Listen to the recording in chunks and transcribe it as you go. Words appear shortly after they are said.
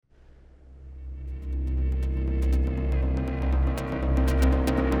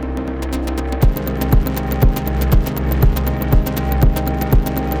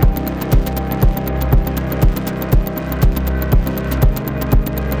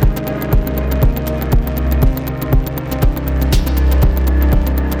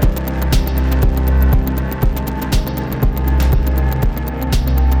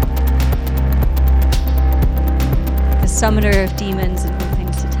summoner of demons and all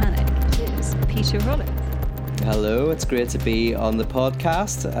things satanic. It is Peter Rollins. Hello, it's great to be on the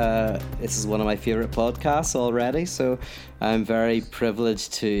podcast. This is one of my favourite podcasts already, so I'm very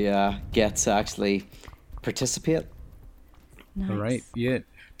privileged to get to actually participate. Nice. All right, yeah.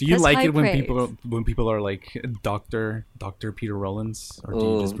 Do you That's like high it when praise. people are like Doctor Peter Rollins, or do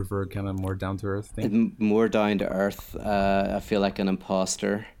you just prefer kind of more down to earth thing? More down to earth. I feel like an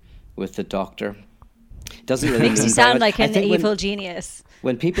imposter with the Doctor. Doesn't really Makes you mean sound very much. like I an think evil genius.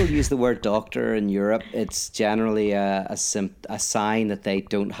 When people use the word doctor in Europe, it's generally a sign that they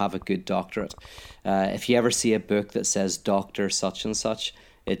don't have a good doctorate. If you ever see a book that says Doctor such and such,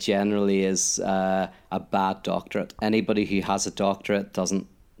 it generally is a bad doctorate. Anybody who has a doctorate doesn't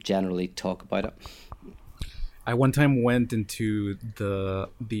generally talk about it. I one time went into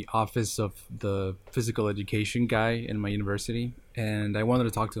the office of the physical education guy in my university, and I wanted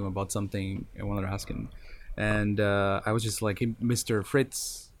to talk to him about something. I wanted to ask him. And I was just like, hey, Mr.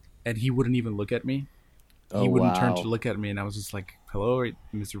 Fritz. And he wouldn't even look at me. He wouldn't turn to look at me. And I was just like, hello,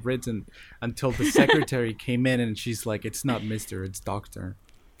 Mr. Fritz. And until the secretary came in and she's like, it's not Mr., it's Doctor.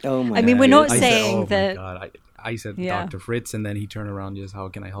 Oh my! I mean, we're not I saying said, that. My God. I said Yeah. Dr. Fritz. And then he turned around, just, how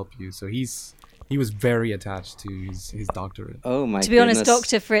can I help you? So he was very attached to his doctorate. Oh my! To be honest, goodness.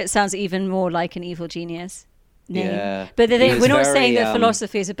 Dr. Fritz sounds even more like an evil genius name. Yeah. But the He thing, was we're not very, saying that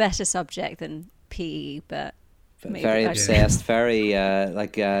philosophy is a better subject than PE, but maybe very I- obsessed, very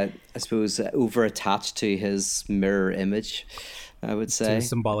I suppose over attached to his mirror image, I would say. To his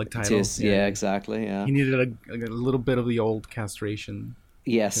symbolic To title. his- yeah, exactly. Yeah. He needed a little bit of the old castration.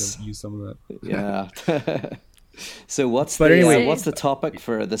 Yes. To use some of that. Yeah. So what's anyway- what's the topic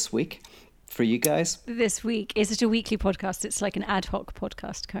for this week for you guys? This week, is it a weekly podcast? It's like an ad hoc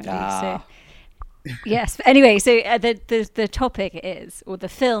podcast currently. Ah. So yes. But anyway, so the topic is, or the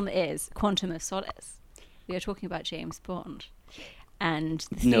film is, Quantum of Solace. We are talking about James Bond and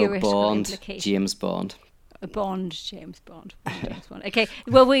the No, theoretical Bond, implications. James Bond. James Bond. Okay.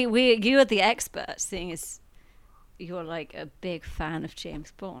 Well, we you are the expert, seeing as you're like a big fan of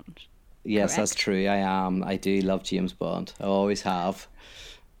James Bond. Yes, that's Correct. true. I am. I do love James Bond. I always have.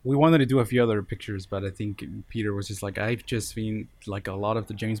 We wanted to do a few other pictures, but I think Peter was just like, I've just seen like a lot of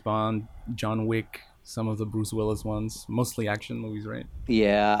the James Bond, John Wick, some of the Bruce Willis ones, mostly action movies, right?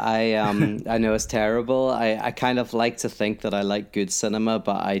 Yeah, I know it's terrible. I kind of like to think that I like good cinema,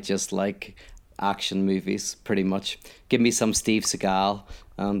 but I just like action movies pretty much. Give me some Steve Seagal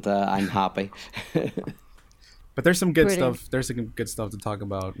and I'm happy. But there's some good Brilliant. stuff. There's some good stuff to talk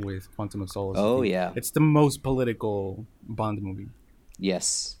about with Quantum of Solace. I Oh, think. yeah. It's the most political Bond movie.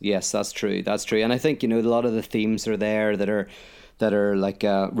 Yes, that's true. That's true. And I think, a lot of the themes are there that are like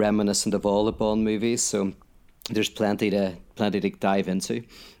reminiscent of all the Bond movies. So there's plenty to dive into.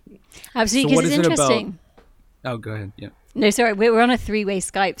 Absolutely, So what because is it's it about- interesting. Oh, go ahead. Yeah. No, sorry, we're on a three-way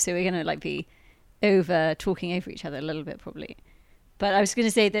Skype, so we're gonna be talking over each other a little bit probably. But I was going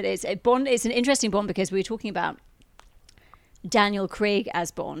to say that it's an interesting Bond because we were talking about Daniel Craig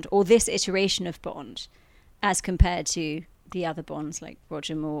as Bond, or this iteration of Bond, as compared to the other Bonds like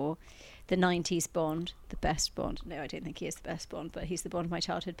Roger Moore, the 90s Bond, the best Bond. No, I don't think he is the best Bond, but he's the Bond of my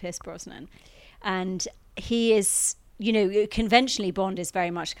childhood, Pierce Brosnan. And he is, conventionally Bond is very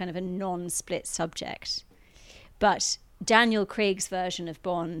much kind of a non-split subject. But Daniel Craig's version of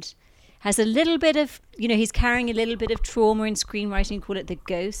Bond has a little bit of, he's carrying a little bit of trauma in screenwriting, call it the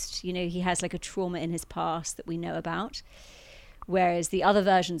ghost. He has like a trauma in his past that we know about. Whereas the other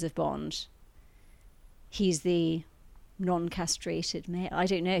versions of Bond, he's the non-castrated male. I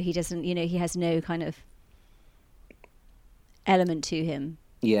don't know. He doesn't, he has no kind of element to him.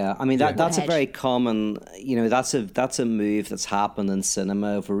 Yeah, I mean that's a Edge. very common, that's a move that's happened in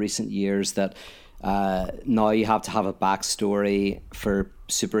cinema over recent years that now you have to have a backstory for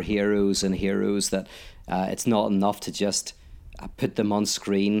superheroes and heroes, that it's not enough to just put them on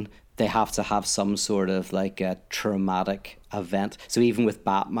screen. They have to have some sort of like a traumatic event. So even with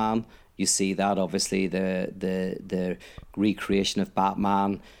Batman, you see that obviously the recreation of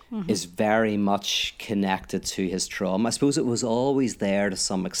Batman is very much connected to his trauma. I suppose it was always there to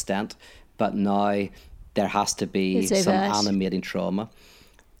some extent, but now there has to be It's some overt. animating trauma.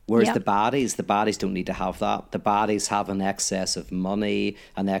 Whereas Yep. the baddies don't need to have that. The baddies have an excess of money,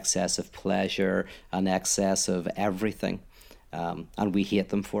 an excess of pleasure, an excess of everything. And we hate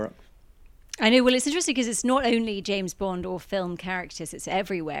them for it. I know. Well, it's interesting because it's not only James Bond or film characters, it's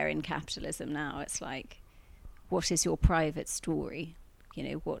everywhere in capitalism now. It's like, what is your private story?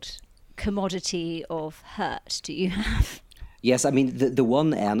 What commodity of hurt do you have? Yes, I mean the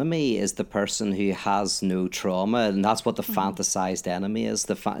one enemy is the person who has no trauma, and that's what the fantasized enemy is.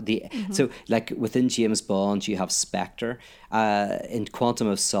 So like within James Bond, you have Spectre. In Quantum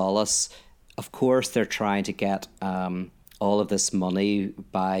of Solace, of course, they're trying to get all of this money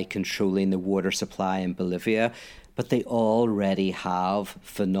by controlling the water supply in Bolivia, but they already have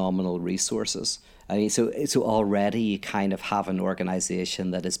phenomenal resources. I mean, so already you kind of have an organization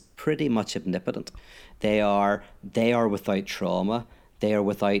that is pretty much omnipotent. They are without trauma. They are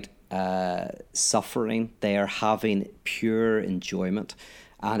without suffering. They are having pure enjoyment,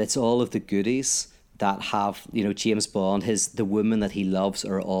 and it's all of the goodies that have, you know, James Bond. The women that he loves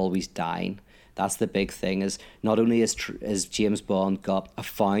are always dying. That's the big thing. Is not only has James Bond got a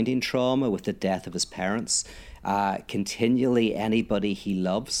founding trauma with the death of his parents. Continually, anybody he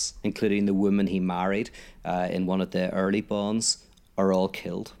loves, including the woman he married in one of the early Bonds, are all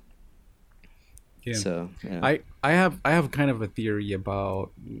killed. Yeah. So yeah. I have kind of a theory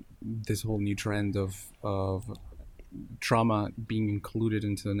about this whole new trend of trauma being included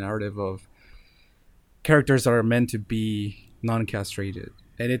into the narrative of characters that are meant to be non-castrated,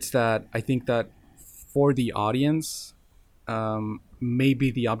 and it's that I think that for the audience,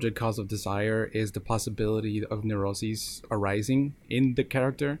 maybe the object cause of desire is the possibility of neuroses arising in the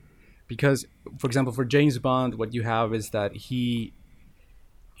character, because, for example, for James Bond, what you have is that he's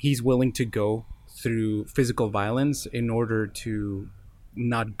willing to go through physical violence in order to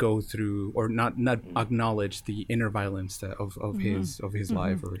not go through or not acknowledge the inner violence of his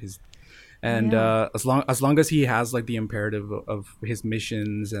life or his, and as long as he has like the imperative of his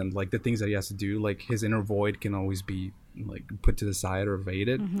missions and like the things that he has to do, like his inner void can always be like put to the side or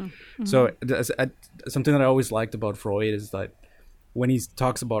evaded. So something that I always liked about Freud is that when he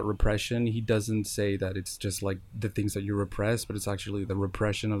talks about repression, he doesn't say that it's just like the things that you repress, but it's actually the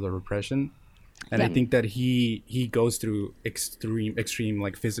repression of the repression. And I think that he goes through extreme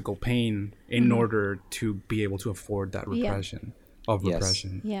like physical pain in order to be able to afford that repression of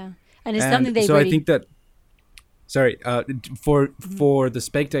repression. Yeah, and it's something they so really... I think that for the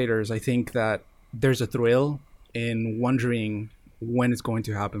spectators, I think that there's a thrill in wondering when it's going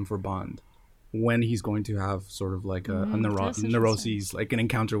to happen for Bond, when he's going to have sort of like a neuroses, like an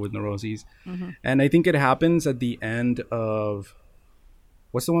encounter with neuroses. And I think it happens at the end of,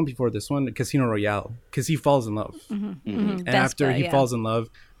 what's the one before this one? Casino Royale, because he falls in love. And after he falls in love,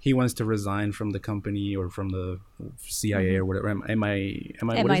 he wants to resign from the company or from the CIA or whatever.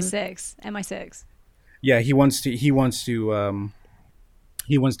 MI6. Yeah, he wants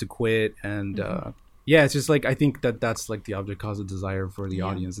to quit, and yeah, it's just like, I think that's like the object cause of desire for the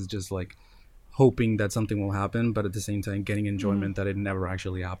audience. It's just like hoping that something will happen, but at the same time getting enjoyment that it never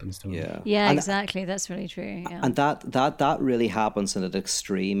actually happens to him. Yeah, exactly. That's really true. Yeah. And that really happens in an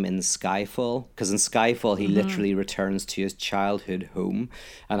extreme in Skyfall, because in Skyfall he literally returns to his childhood home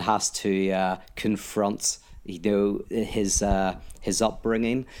and has to confront, you know, his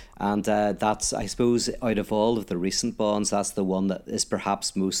upbringing, and that's, I suppose, out of all of the recent Bonds, that's the one that is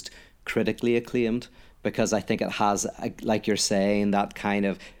perhaps most critically acclaimed, because I think it has, like you're saying, that kind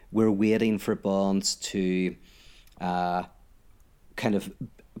of, we're waiting for Bonds to kind of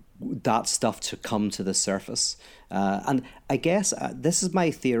that stuff to come to the surface. And I guess this is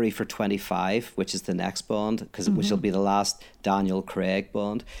my theory for 25, which is the next Bond, which will be the last Daniel Craig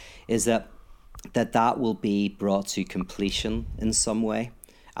Bond, is that will be brought to completion in some way.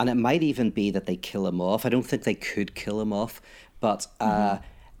 And it might even be that they kill him off. I don't think they could kill him off, but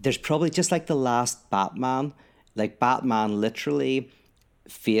there's probably, just like the last Batman, like Batman literally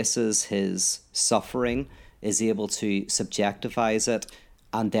faces his suffering, is able to subjectivize it,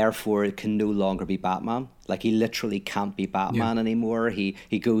 and therefore it can no longer be Batman. Like, he literally can't be Batman anymore. He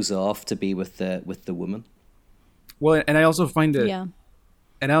goes off to be with the woman. Well, and I also find it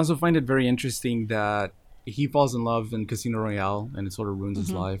very interesting that he falls in love in Casino Royale, and it sort of ruins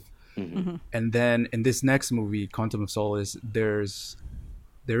his life. And then in this next movie, Quantum of Solace, there is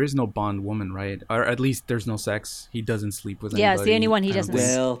no Bond woman, right? Or at least there's no sex. He doesn't sleep with anybody. Yeah, it's the only one he doesn't.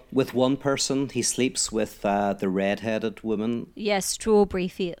 Well, with one person, he sleeps with the red-headed woman. Yes, Strawberry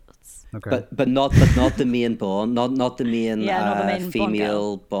Fields. Okay. But not the main Bond, not the main, not the main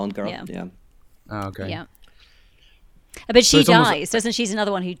female Bond girl. Yeah. Oh, okay. Yeah. But she So dies, doesn't she? She's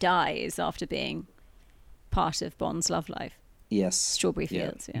another one who dies after being part of Bond's love life. Yes. Strawberry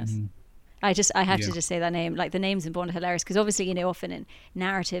Fields, yes. I have to just say that name. Like, the names in Bond are hilarious, because obviously, you know, often in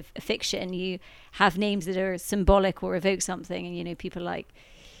narrative fiction, you have names that are symbolic or evoke something, and, you know, people like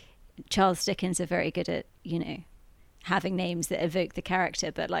Charles Dickens are very good at, you know, having names that evoke the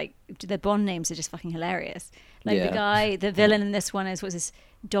character, but like the Bond names are just fucking hilarious. Like the villain in this one is what's this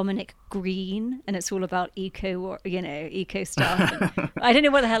Dominic Green, and it's all about eco stuff. And I don't know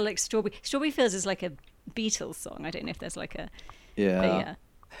what the hell like Strawberry Fields is like a Beatles song. I don't know if there's like a they're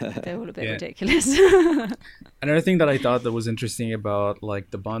all a bit ridiculous. Another thing that I thought that was interesting about like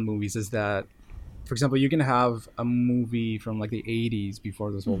the Bond movies is that, for example, you can have a movie from like the 80s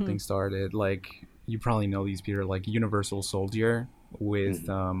before this whole thing started. Like you probably know these, Peter, like Universal Soldier with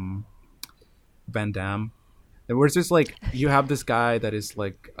Van Damme. Where it's just like you have this guy that is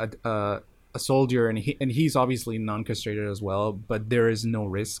like a soldier, and he's obviously non-castrated as well, but there is no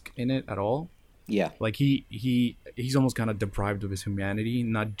risk in it at all. Yeah, like he's almost kind of deprived of his humanity.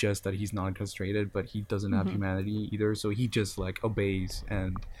 Not just that he's non-castrated, but he doesn't have humanity either. So he just like obeys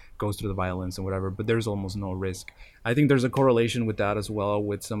and goes through the violence and whatever. But there's almost no risk. I think there's a correlation with that as well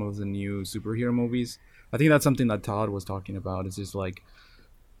with some of the new superhero movies. I think that's something that Todd was talking about. It's just like,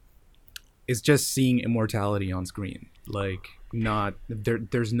 it's just seeing immortality on screen. Like not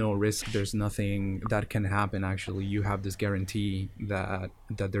there's no risk. There's nothing that can happen. Actually, you have this guarantee that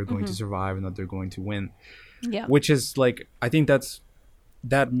they're going to survive and that they're going to win. Yeah, which is like, I think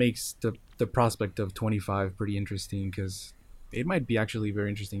that makes the prospect of 25 pretty interesting, because it might be actually very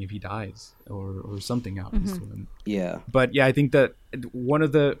interesting if he dies or something happens to him. Yeah. But yeah, I think that one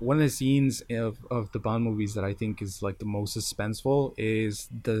of the scenes of the Bond movies that I think is like the most suspenseful is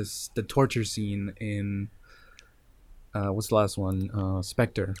the torture scene in what's the last one?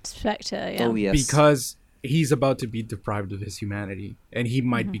 Spectre. Spectre, yeah. Oh yes. Because he's about to be deprived of his humanity, and he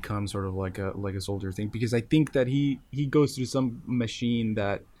might become sort of like a soldier thing, because I think that he goes through some machine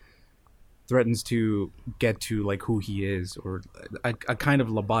that threatens to get to like who he is, or a kind of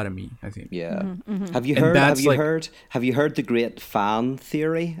lobotomy, I think. Yeah. Have you heard the great fan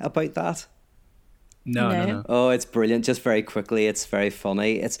theory about that? No. Oh, it's brilliant. Just very quickly, it's very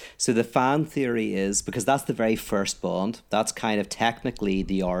funny. So the fan theory is, because that's the very first Bond, that's kind of technically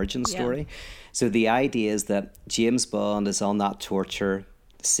the origin story. So the idea is that James Bond is on that torture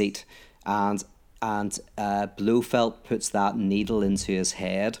seat, and Blofeld puts that needle into his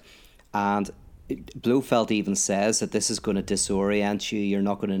head, and Blofeld even says that this is going to disorient you. You're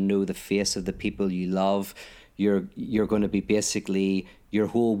not going to know the face of the people you love. You're going to be basically, your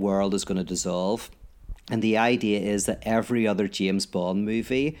whole world is going to dissolve. And the idea is that every other James Bond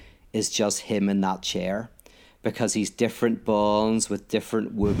movie is just him in that chair, because he's different Bonds with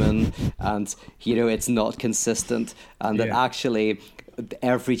different women, and it's not consistent, and that actually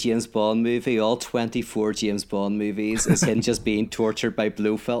every James Bond movie, all 24 James Bond movies, is him just being tortured by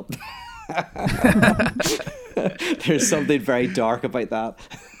Blofeld. There's something very dark about that.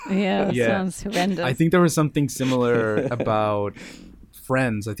 Yeah, sounds horrendous. I think there was something similar about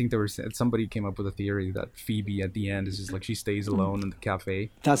Friends. I think somebody came up with a theory that Phoebe at the end is just like, she stays alone in the cafe.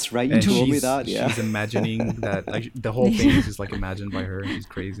 That's right, you told me that. Yeah, she's imagining that, like, the whole thing is just like imagined by her. She's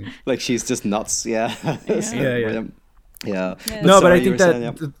crazy. Like she's just nuts. Yeah. Yeah. No, but I think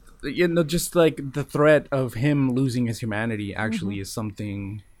that just like the threat of him losing his humanity actually is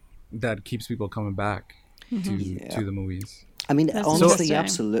something that keeps people coming back to the movies. I mean, honestly,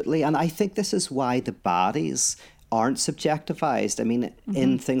 absolutely. And I think this is why the baddies aren't subjectivized. I mean,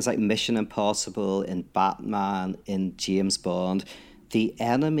 in things like Mission Impossible, in Batman, in James Bond, the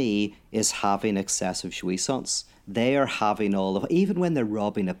enemy is having excessive jouissance. They are having even when they're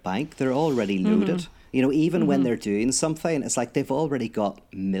robbing a bank, they're already loaded. Even when they're doing something, it's like they've already got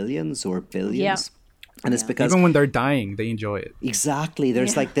millions or billions. Yeah. And it's because even when they're dying, they enjoy it. Exactly.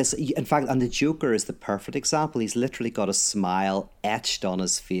 There's like this, in fact, and the Joker is the perfect example. He's literally got a smile etched on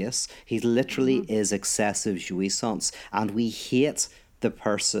his face. He literally is excessive jouissance. And we hate the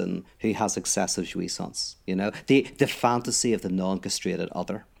person who has excessive jouissance, the fantasy of the non-castrated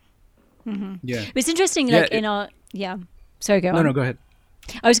other. Yeah. It's interesting, like in our, sorry, go on. No, go ahead.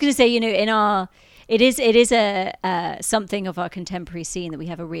 I was going to say, in our, it is a something of our contemporary scene that we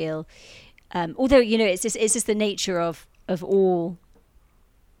have a real, although it's just the nature of all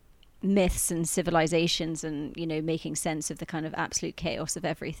myths and civilizations, and making sense of the kind of absolute chaos of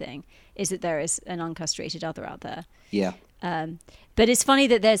everything, is that there is an uncastrated other out there. Yeah. But it's funny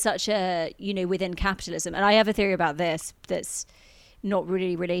that there's such a within capitalism, and I have a theory about this that's not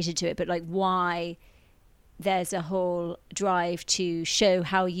really related to it, but like why there's a whole drive to show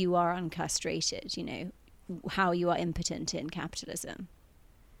how you are uncastrated, how you are impotent in capitalism.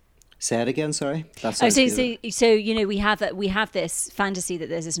 Say it again, sorry. So we have this fantasy that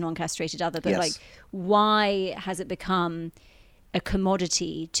there's this non-castrated other, but like, why has it become a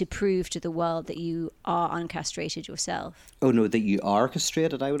commodity to prove to the world that you are uncastrated yourself. Oh no, that you are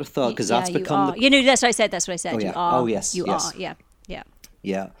castrated. I would have thought, because Yeah, that's you become are. You know, that's what I said. That's what I said. Oh, yeah. You are. Oh, yes, You yes. are. Yeah. Yeah.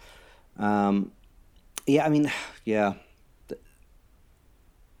 Yeah. Yeah, I mean, yeah.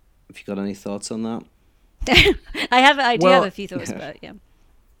 Have you got any thoughts on that? I do Well, have a few thoughts about it, yeah.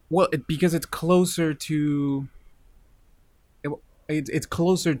 Well, because it's closer to it's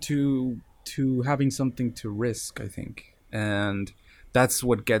closer to having something to risk, I think, and that's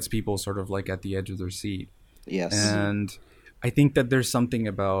what gets people sort of like at the edge of their seat. Yes. And I think that there's something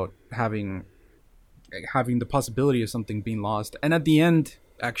about having the possibility of something being lost, and at the end,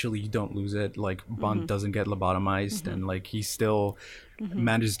 actually, you don't lose it. Like Bond doesn't get lobotomized, and like he still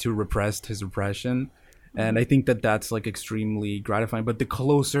manages to repress his repression. And I think that that's like extremely gratifying. But the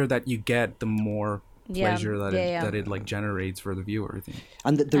closer that you get, the more pleasure that it like generates for the viewer, I think.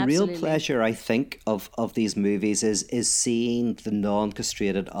 And the real Absolutely. pleasure, I think, of these movies is seeing the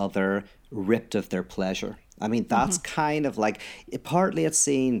non-castrated other ripped of their pleasure. I mean, that's kind of like, partly it's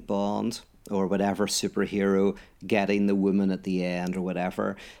seeing Bond or whatever superhero getting the woman at the end or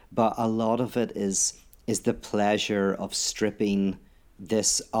whatever, but a lot of it is the pleasure of stripping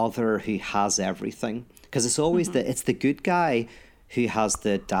this other who has everything, because it's always it's the good guy who has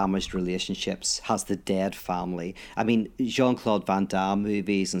the damaged relationships, has the dead family. I mean, Jean-Claude Van Damme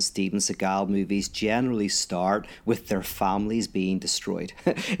movies and Steven Seagal movies generally start with their families being destroyed.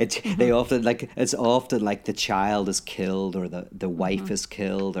 It's often like the child is killed or the wife is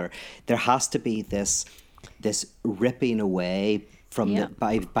killed, or there has to be this ripping away from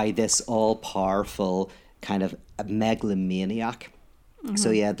by this all-powerful kind of megalomaniac.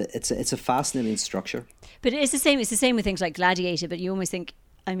 So yeah, it's a fascinating structure. But it's the same. It's the same with things like Gladiator. But you almost think,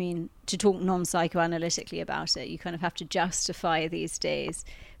 I mean, to talk non-psychoanalytically about it, you kind of have to justify these days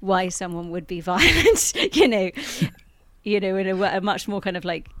why someone would be violent. in a much more kind of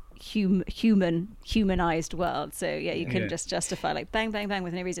like humanized world. So yeah, you couldn't just justify like bang, bang, bang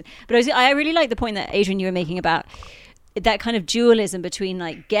with no reason. But I really like the point that Adrian, you were making about that kind of dualism between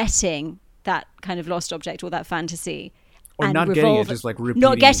like getting that kind of lost object or that fantasy. Or and not getting it, just like repeating,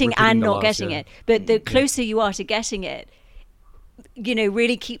 not getting repeating and the not loss, getting it. But the closer you are to getting it,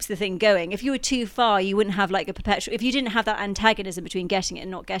 really keeps the thing going. If you were too far, you wouldn't have like a perpetual. If you didn't have that antagonism between getting it and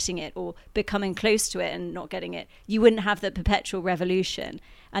not getting it, or becoming close to it and not getting it, you wouldn't have the perpetual revolution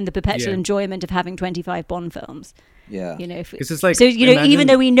and the perpetual enjoyment of having 25 Bond films. Yeah, it's like, so even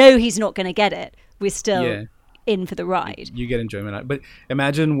though we know he's not going to get it, we're still. Yeah. In for the ride. You get enjoyment out. But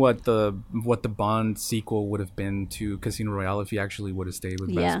imagine what the Bond sequel would have been to Casino Royale if he actually would have stayed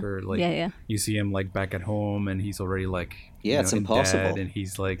with Vesper. Like you see him like back at home and he's already like it's impossible. Dead, and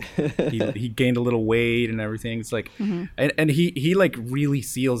he's like he gained a little weight and everything. It's like and he like really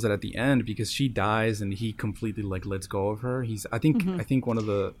seals it at the end because she dies and he completely like lets go of her. I think one of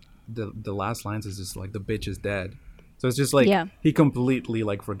the last lines is just like the bitch is dead. So it's just like he completely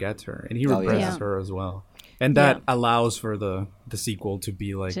like forgets her and he represses her as well. And that allows for the sequel to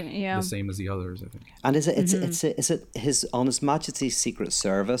be like the same as the others, I think. And is it his On His Majesty's Secret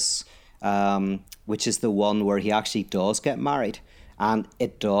Service, which is the one where he actually does get married, and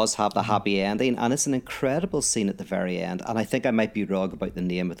it does have the happy ending, and it's an incredible scene at the very end. And I think I might be wrong about the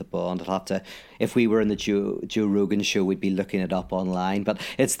name of the Bond. I'll have to, if we were in the Joe Rogan show, we'd be looking it up online. But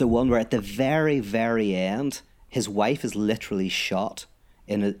it's the one where at the very, very end, his wife is literally shot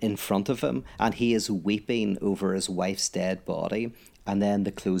in front of him, and he is weeping over his wife's dead body, and then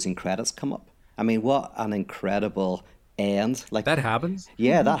the closing credits come up. I mean, what an incredible end! Like that happens.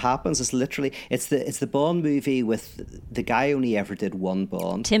 Yeah, that happens. It's literally it's the Bond movie with the guy only ever did one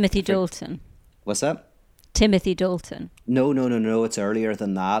Bond. Timothy Dalton. What's that? Timothy Dalton. No. It's earlier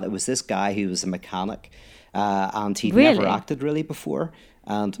than that. It was this guy who was a mechanic, and he'd Really? never acted really before,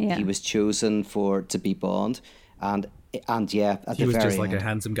 and he was chosen to be Bond, and yeah, at he the was very just like end, a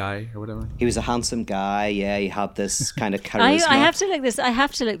handsome guy or whatever. he was a handsome guy. Yeah, he had this kind of charisma. I have to look this. I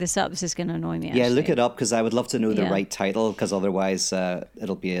have to look this up. This is going to annoy me. Yeah, actually. look it up because I would love to know the right title, because otherwise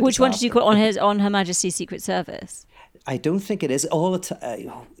it'll be a Which one did you disaster. call on Her Majesty's Secret Service? I don't think it is all the time.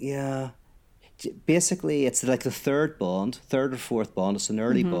 Yeah, basically it's like the third or fourth Bond. It's an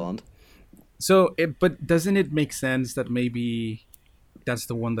early Bond. So, but doesn't it make sense that maybe that's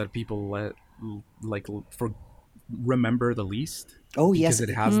the one that people remember the least? Oh, because yes,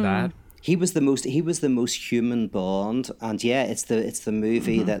 it has that. He was the most human Bond, and it's the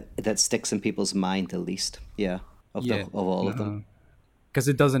movie that sticks in people's mind the least. Yeah, of all of them, because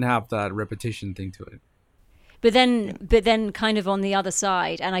it doesn't have that repetition thing to it. But then, kind of on the other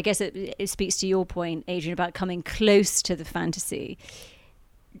side, and I guess it speaks to your point, Adrian, about coming close to the fantasy.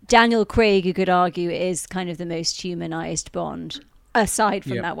 Daniel Craig, you could argue, is kind of the most humanized Bond, aside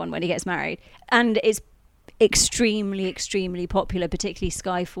from that one when he gets married. And it's extremely, extremely popular, particularly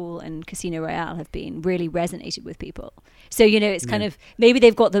Skyfall and Casino Royale have been really resonated with people. So, you know, it's kind of, maybe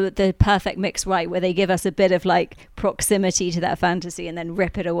they've got the perfect mix right, where they give us a bit of like proximity to that fantasy and then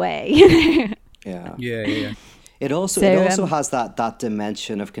rip it away. Yeah. It also has that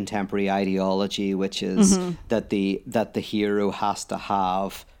dimension of contemporary ideology, which is that the hero has to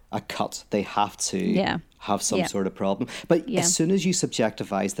have a cut. They have to have some sort of problem. But as soon as you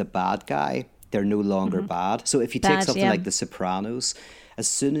subjectivize the bad guy, they're no longer bad. So if you take something like The Sopranos, as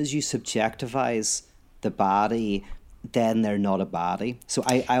soon as you subjectivize the baddie, then they're not a baddie. So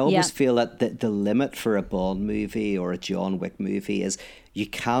I almost feel that the limit for a Bond movie or a John Wick movie is you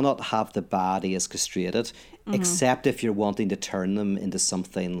cannot have the baddie as castrated, except if you're wanting to turn them into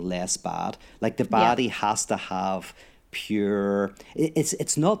something less bad. Like the baddie has to have pure.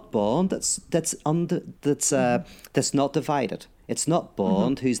 It's not Bond that's not divided. It's not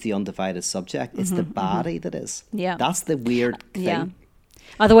Bond who's the undivided subject. It's the baddie that is. Yeah, that's the weird thing. Yeah.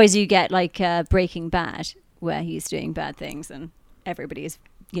 Otherwise, you get like Breaking Bad, where he's doing bad things and everybody is,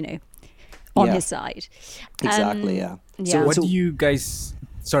 you know, on his side. Exactly, yeah. So what do you guys...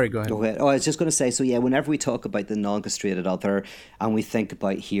 Sorry, go ahead. Go ahead. Oh, I was just going to say, so yeah, whenever we talk about the non-castrated other and we think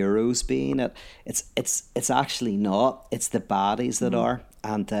about heroes being it, it's actually not. It's the baddies that are.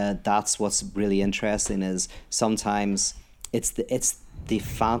 And that's what's really interesting is sometimes it's the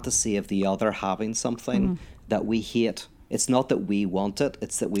fantasy of the other having something that we hate. It's not that we want it,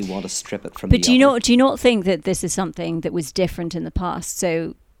 it's that we want to strip it from the other. But do you not think that this is something that was different in the past?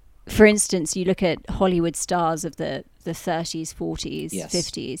 So, for instance, you look at Hollywood stars of the 30s, 40s,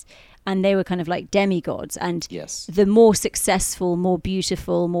 50s, and they were kind of like demigods. And the more successful, more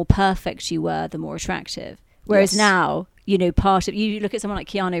beautiful, more perfect you were, the more attractive. Whereas now, you know, you look at someone like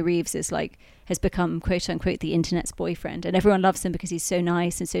Keanu Reeves has become, quote unquote, the internet's boyfriend. And everyone loves him because he's so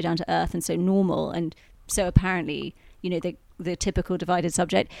nice and so down to earth and so normal. And so apparently, you know, the typical divided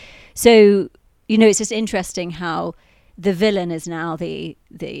subject. So, you know, it's just interesting how the villain is now the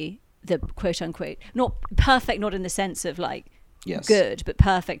quote unquote, not perfect, not in the sense of like good, but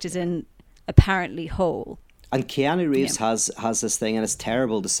perfect as in apparently whole. And Keanu Reeves has this thing, and it's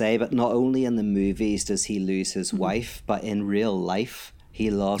terrible to say, but not only in the movies does he lose his wife, but in real life he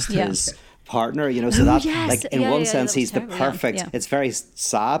lost his partner, you know, so like in one sense he's the perfect, it's very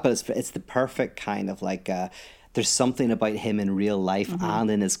sad, but it's the perfect kind of like there's something about him in real life and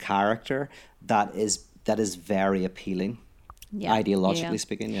in his character that is very appealing, ideologically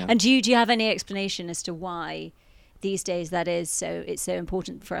speaking. And do you have any explanation as to why these days it's so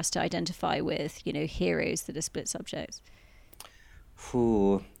important for us to identify with, you know, heroes that are split subjects?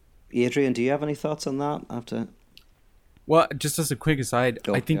 Adrian, do you have any thoughts on that? Well, just as a quick aside,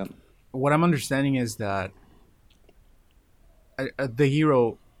 I think what I'm understanding is that the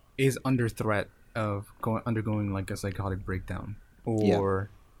hero is under threat of undergoing like a psychotic breakdown or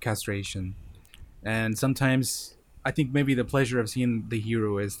castration. And sometimes I think maybe the pleasure of seeing the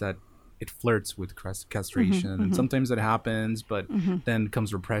hero is that it flirts with castration. And sometimes it happens, but then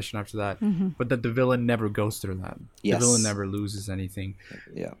comes repression after that. But that the villain never goes through that. The villain never loses anything.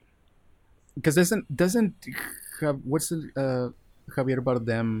 Yeah. Because doesn't what's the Javier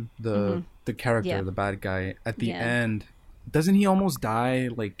Bardem, the character, the bad guy, at the end, doesn't he almost die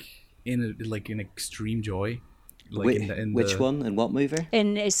like in extreme joy? Like which one? In what movie?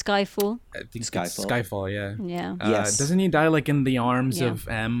 In Skyfall. I think Skyfall, yeah. Yes. Doesn't he die like in the arms of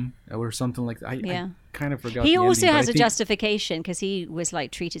M or something like that? I kind of forgot. He also has a justification because he was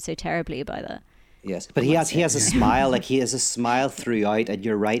like treated so terribly by the. Yes, but he has a smile. Like he has a smile throughout, and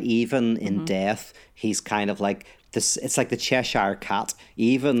you're right. Even in death, he's kind of like this. It's like the Cheshire Cat.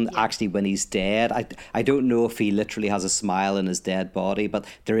 Even actually, when he's dead, I don't know if he literally has a smile in his dead body, but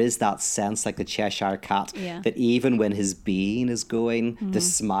there is that sense, like the Cheshire Cat, that even when his being is going, the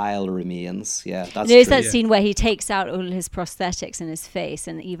smile remains. Yeah, that's. There's that scene where he takes out all his prosthetics in his face,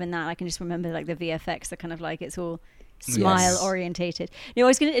 and even that I can just remember, like the VFX are kind of like it's all smile orientated. No, I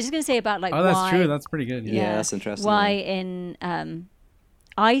was just gonna say about like that's true. That's pretty good. Yeah, that's interesting. Why in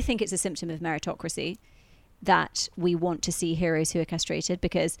I think it's a symptom of meritocracy that we want to see heroes who are castrated,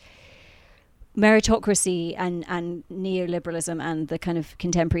 because meritocracy and neoliberalism and the kind of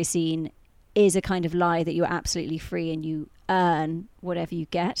contemporary scene is a kind of lie that you're absolutely free and you earn whatever you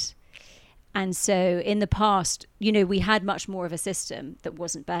get. And so in the past, you know, we had much more of a system that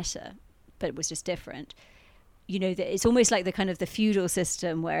wasn't better, but it was just different. You know, it's almost like the kind of the feudal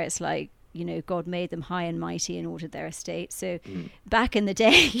system where it's like, you know, God made them high and mighty and ordered their estate. So back in the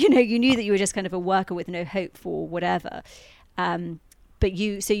day, you know, you knew that you were just kind of a worker with no hope for whatever. but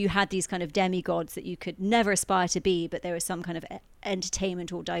you had these kind of demigods that you could never aspire to be, but there was some kind of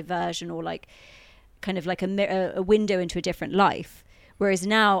entertainment or diversion or like kind of like a window into a different life. Whereas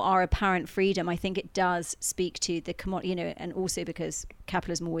now our apparent freedom, I think it does speak to the and also because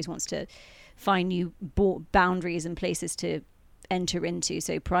capitalism always wants to find new boundaries and places to enter into.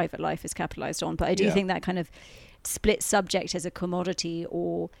 So private life is capitalized on. But I do think that kind of split subject as a commodity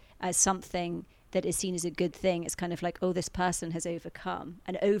or as something that is seen as a good thing. It's kind of like, oh, this person has overcome.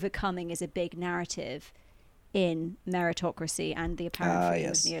 And overcoming is a big narrative in meritocracy and the apparent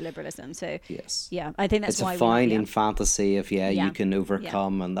freedom of neoliberalism. So yeah, I think that's it's why a finding fantasy of you can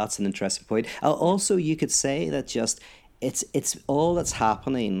overcome, and that's an interesting point. Also, you could say that just it's all that's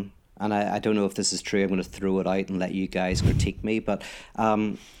happening, and I don't know if this is true. I'm going to throw it out and let you guys critique me, but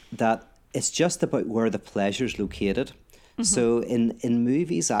that it's just about where the pleasure's located. So in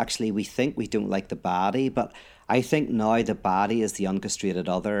movies, actually, we think we don't like the baddie, but I think now the baddie is the uncastrated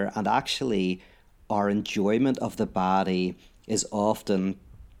other, and actually our enjoyment of the baddie is often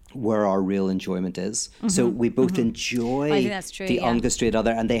where our real enjoyment is. So we both enjoy the uncastrated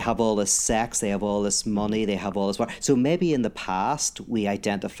other, and they have all this sex, they have all this money, they have all this work. So maybe in the past we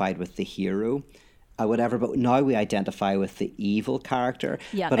identified with the hero, whatever, but now we identify with the evil character.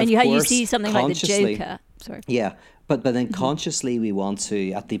 Yeah, but and you see something like the Joker. Sorry. Yeah. But then consciously we want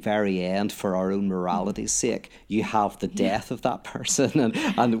to, at the very end, for our own morality's sake, you have the death of that person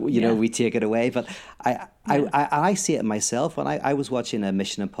and you know, we take it away. But I see it myself when I was watching a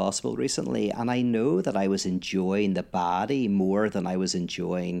Mission Impossible recently, and I know that I was enjoying the baddie more than I was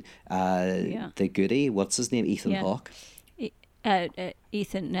enjoying the goodie. What's his name? Ethan Hawke?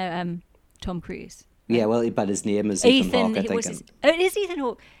 Tom Cruise. Yeah, well, but his name is Ethan Hawke, I think. It is Ethan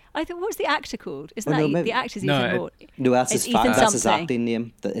Hawke. I thought, what's the actor called? Isn't that the actor's Ethan Hawke? No, that's his acting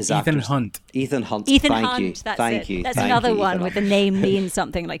name. Ethan Hunt. Ethan Hunt. Thank you. That's another one with the name means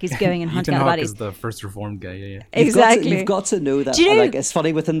something, like he's going and hunting Ethan out baddies. Hawke is the first reformed guy, yeah. Exactly. You've got to know that. Like, it's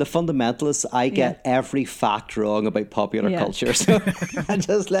funny, within the fundamentalists, I get every fact wrong about popular culture. So I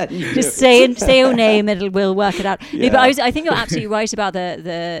just let you know. Just say your name, we'll work it out. No, but I think you're absolutely right about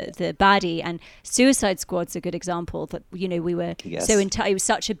the baddie, and Suicide Squad's a good example that, you know, we were it was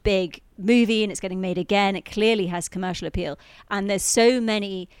such a big movie and it's getting made again. It clearly has commercial appeal, and there's so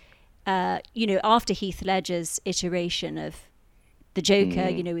many after Heath Ledger's iteration of the Joker,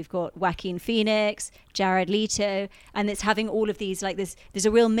 you know, we've got Joaquin Phoenix, Jared Leto, and it's having all of these, like, there's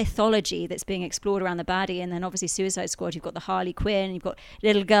a real mythology that's being explored around the baddie. And then obviously Suicide Squad, you've got the Harley Quinn, you've got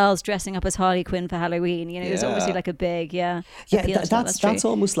little girls dressing up as Harley Quinn for Halloween, you know. There's obviously like a big that's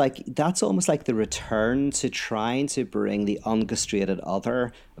almost like the return to trying to bring the uncastrated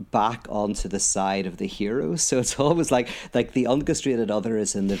other back onto the side of the hero. So it's always like the uncastrated other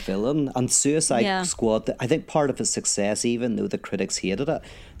is in the villain, and Suicide Squad, I think part of its success, even though the critics hated it,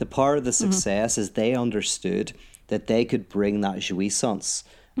 the part of the success is they understood that they could bring that jouissance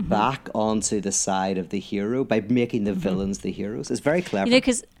back onto the side of the hero by making the villains the heroes. It's very clever. You know,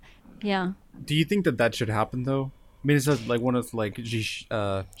 because do you think that should happen though? I mean, it's like one of like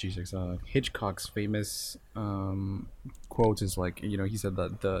Hitchcock's famous quotes is like, you know, he said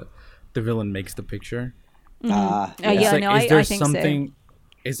that the villain makes the picture. I think so.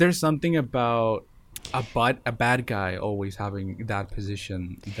 Is there something about a bad guy always having that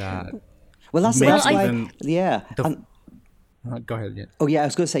position that that's why go ahead. Oh yeah, I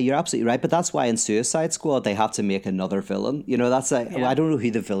was going to say you're absolutely right, but that's why in Suicide Squad they had to make another villain. You know, that's I don't know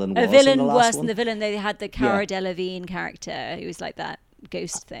who the villain was. A villain in the worse last than the villain. They had the Cara Delevingne character who was like that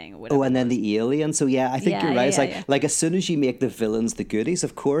ghost thing or whatever. Oh, and then the alien. So I think you're right. It's like as soon as you make the villains the goodies,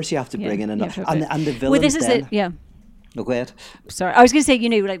 of course you have to bring in another, and the villain. Well, this is it. Yeah. Oh, go ahead. Sorry, I was going to say, you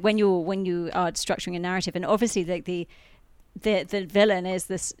know, like when you are structuring a narrative, and obviously like the villain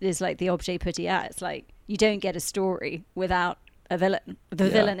is like the objet petit. It's like you don't get a story without a villain. The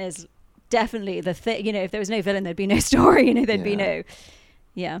villain is definitely the thing. You know, if there was no villain, there'd be no story. You know, there'd be no.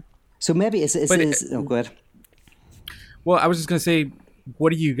 Yeah. So maybe it's oh, go ahead. Well, I was just gonna say,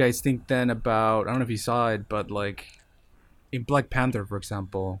 what do you guys think then about? I don't know if you saw it, but like in Black Panther, for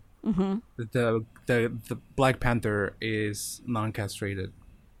example. The Black Panther is non-castrated,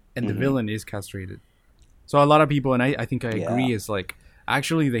 and the villain is castrated. So a lot of people, and I think I agree, is like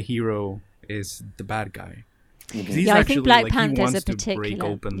actually the hero is the bad guy. He's I think Black Panther is a particular. He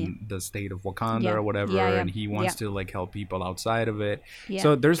wants to break open the state of Wakanda or whatever, and he wants to like help people outside of it. Yeah.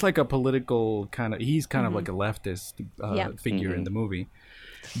 So there's like a political kind of. He's kind of like a leftist figure in the movie,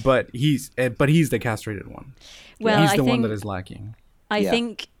 but he's the castrated one. Well, he's the one that is lacking. I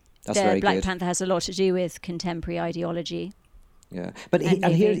think. That's the Black Panther has a lot to do with contemporary ideology. Yeah, but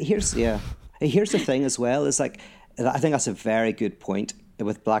here's the thing as well. Is like I think that's a very good point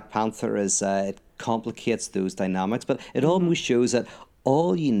with Black Panther is it complicates those dynamics, but it almost shows that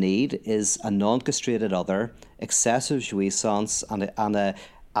all you need is a non-castrated other, excessive jouissance,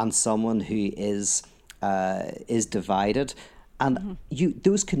 and someone who is divided. And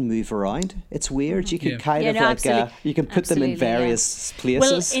those can move around. It's weird. You can you can put them in various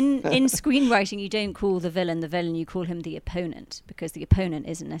places. Well, in screenwriting, you don't call the villain, you call him the opponent, because the opponent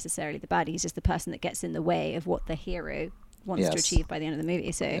isn't necessarily the baddie. He's just the person that gets in the way of what the hero wants to achieve by the end of the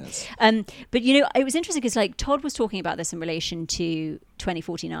movie. So, but it was interesting because like Todd was talking about this in relation to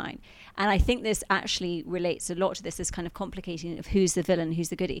 2049, and I think this actually relates a lot to this kind of complicating of who's the villain, who's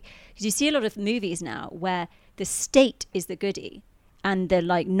the goodie. Because you see a lot of movies now where the state is the goodie and the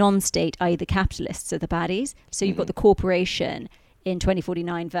like non-state, i.e. the capitalists, are the baddies. So you've got the corporation in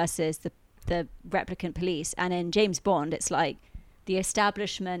 2049 versus the replicant police, and in James Bond it's like the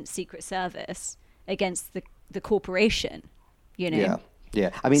establishment Secret Service against the corporation, Yeah.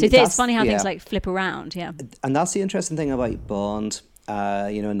 I mean, so it's funny how things like flip around. And that's the interesting thing about Bond.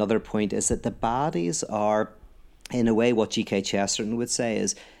 Another point is that the baddies are, in a way, what G.K. Chesterton would say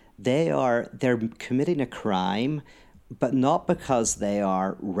is they're committing a crime, but not because they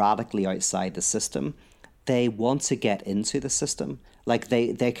are radically outside the system. They want to get into the system. Like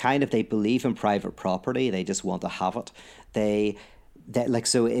they believe in private property. They just want to have it. They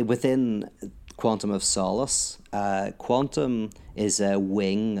within Quantum of Solace, Quantum is a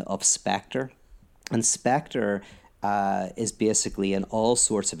wing of Spectre, and Spectre is basically in all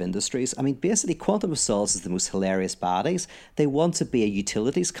sorts of industries. I mean, basically, Quantum of Solace is the most hilarious baddies. They want to be a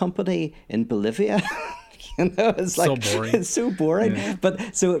utilities company in Bolivia. It's like so boring. It's so boring. Yeah. But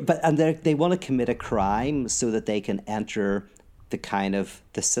they want to commit a crime so that they can enter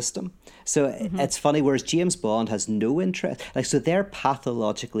the system. So it's funny, whereas James Bond has no interest, so they're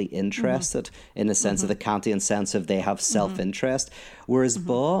pathologically interested in the sense of the Kantian sense of they have self-interest, whereas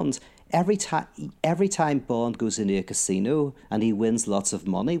Bond, every time Bond goes into a casino and he wins lots of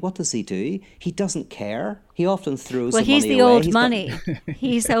money, what does he do? He doesn't care. He often throws the money away. Well, he's the old money.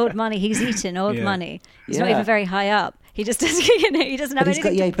 He's old money. He's eaten old money. He's not even very high up. He just doesn't, he doesn't have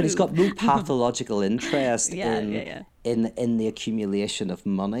anything to prove. But he's got no pathological interest in the accumulation of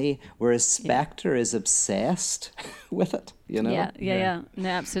money, whereas Spectre is obsessed with it. No,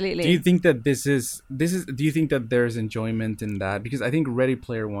 absolutely. Do you think that do you think that there's enjoyment in that? Because I think Ready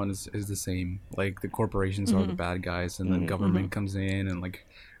Player One is the same. Like the corporations are the bad guys, and then government comes in and like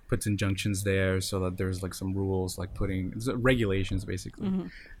puts injunctions there so that there's like some rules, like putting regulations basically.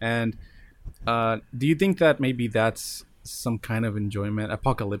 And do you think that maybe that's some kind of enjoyment,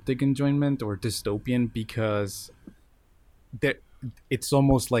 apocalyptic enjoyment or dystopian, because it's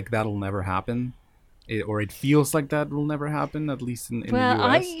almost like that'll never happen, or it feels like that will never happen, at least in the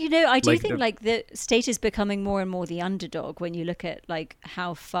US? I do think like the state is becoming more and more the underdog when you look at like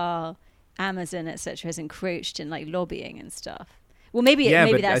how far Amazon etc. has encroached in like lobbying and stuff. Well, maybe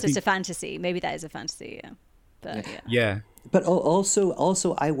that's just a fantasy. Maybe that is a fantasy. But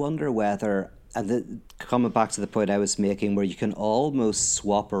also, I wonder whether, coming back to the point I was making, where you can almost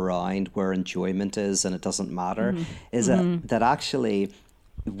swap around where enjoyment is and it doesn't matter, is that actually,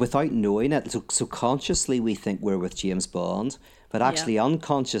 without knowing it, so consciously we think we're with James Bond, but actually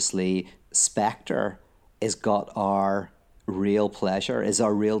unconsciously, Spectre has got our real pleasure, is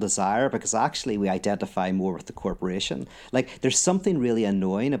our real desire, because actually we identify more with the corporation. Like, there's something really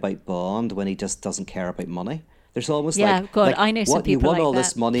annoying about Bond when he just doesn't care about money. There's almost I know some people you won like all that.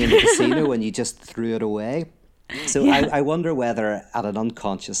 This money in the casino and you just threw it away. So I wonder whether at an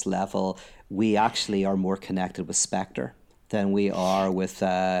unconscious level we actually are more connected with Spectre than we are with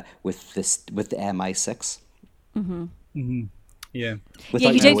the MI6. You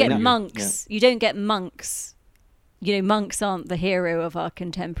don't get monks. You don't get monks. Monks aren't the hero of our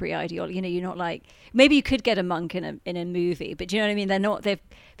contemporary ideology. You're not like, maybe you could get a monk in a movie, but do you know what I mean? They're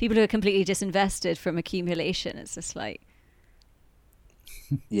people who are completely disinvested from accumulation. It's just like,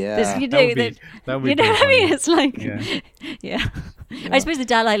 that would be what I mean? It's like, I suppose the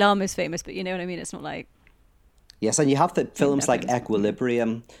Dalai Lama is famous, but you know what I mean? It's not like. Yes, and you have the films like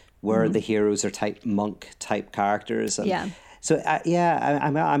Equilibrium, where the heroes are monk type characters. And so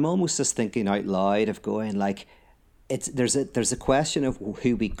I'm almost just thinking out loud of going like, there's a question of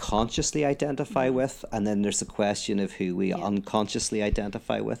who we consciously identify with, and then there's a question of who we unconsciously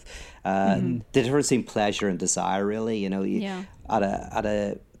identify with. The difference in pleasure and desire, really. At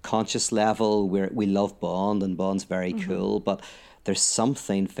a conscious level, we love Bond, and Bond's very cool, but there's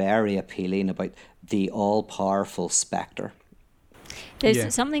something very appealing about the all-powerful Spectre.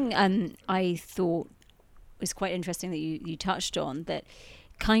 There's something I thought was quite interesting that you touched on, that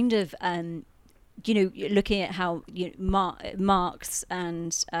kind of looking at how Marx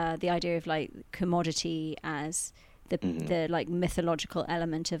and the idea of like commodity as the like mythological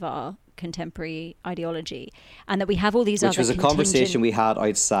element of our contemporary ideology, and that we have all these which was a conversation we had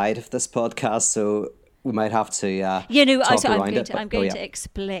outside of this podcast, so we might have to I'm going to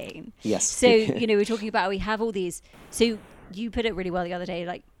explain. Yes. So we're talking about, we have all these, so you put it really well the other day,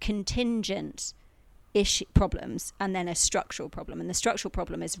 like contingent issue problems and then a structural problem, and the structural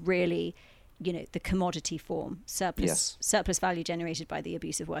problem is really the commodity form, surplus value generated by the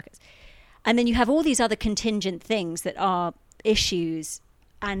abuse of workers. And then you have all these other contingent things that are issues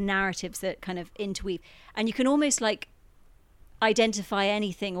and narratives that kind of interweave. And you can almost like identify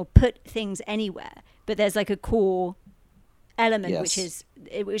anything or put things anywhere, but there's like a core element, which is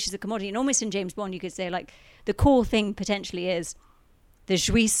a commodity. And almost in James Bond, you could say like the core thing potentially is the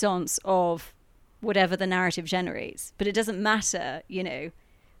jouissance of whatever the narrative generates. But it doesn't matter,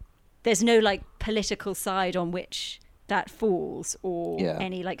 there's no like political side on which that falls, or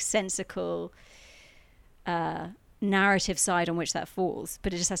any like sensical narrative side on which that falls,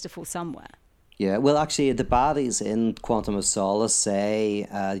 but it just has to fall somewhere. Yeah, well, actually, the baddies in Quantum of Solace say,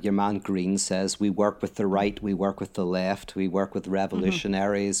 your man Green says, we work with the right, we work with the left, we work with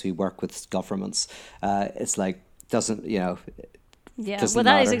revolutionaries, we work with governments. It's like, doesn't, Yeah, well,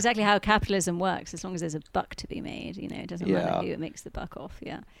 that is exactly how capitalism works. As long as there's a buck to be made, it doesn't matter who it makes the buck off.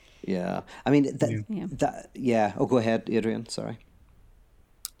 Yeah. Yeah, I mean Oh, go ahead, Adrian. Sorry.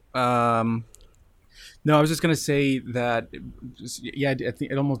 No, I was just gonna say that. I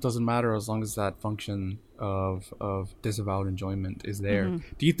think it almost doesn't matter as long as that function of disavowed enjoyment is there.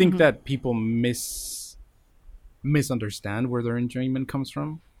 Do you think that people misunderstand where their enjoyment comes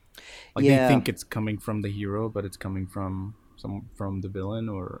from? Like they think it's coming from the hero, but it's coming from the villain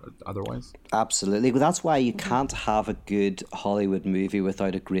or otherwise? Absolutely. Well, that's why you can't have a good Hollywood movie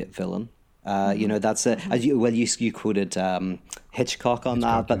without a great villain. That's you quoted Hitchcock on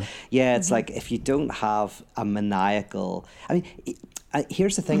that, but it's like if you don't have a maniacal,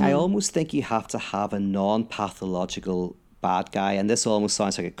 here's the thing, I almost think you have to have a non-pathological bad guy, and this almost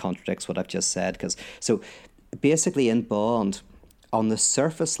sounds like it contradicts what I've just said, because so basically in Bond, on the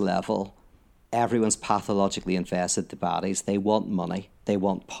surface level, everyone's pathologically invested, the baddies. They want money, they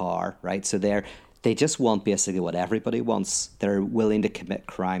want power, right? So they just want basically what everybody wants. They're willing to commit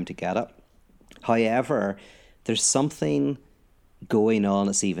crime to get it. However, there's something going on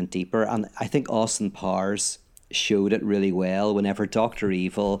that's even deeper, and I think Austin Powers showed it really well whenever Dr.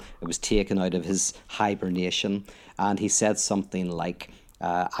 Evil was taken out of his hibernation, and he said something like,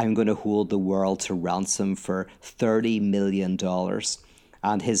 I'm going to hold the world to ransom for $30 million.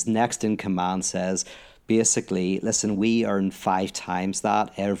 And his next in command says, basically, listen, we earn 5 times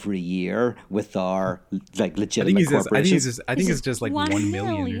that every year with our like legitimate corporations. I think it's just like 1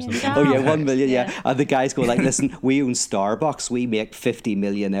 million or something. Oh yeah, 1 million, yeah. And the guys go like, listen, we own Starbucks, we make 50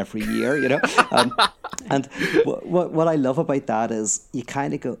 million every year, And what I love about that is you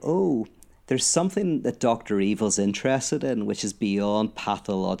kind of go, oh, there's something that Dr. Evil's interested in, which is beyond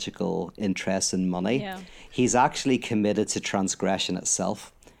pathological interest in money. Yeah. He's actually committed to transgression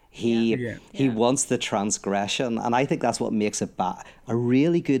itself. He wants the transgression, and I think that's what makes a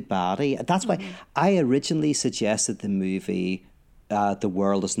really good baddie. That's why I originally suggested the movie The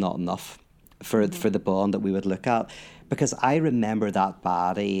World Is Not Enough for the Bond that we would look at, because I remember that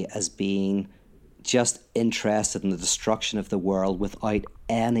baddie as being just interested in the destruction of the world without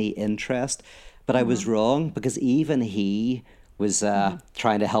any interest. But I was wrong, because even he was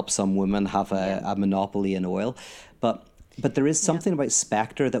trying to help some women have a monopoly in oil. But there is something about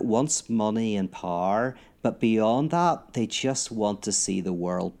Spectre that wants money and power, but beyond that, they just want to see the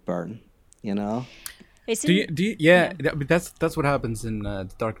world burn, That's what happens in The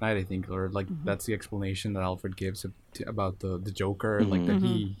Dark Knight, I think, or like that's the explanation that Alfred gives about the Joker, like that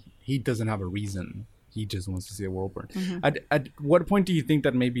he doesn't have a reason. He just wants to see the world burn. At what point do you think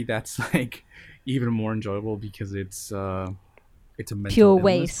that maybe that's like even more enjoyable because it's a mental pure illness,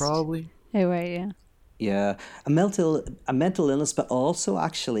 waste, probably? Oh right, yeah. Yeah, a mental illness, but also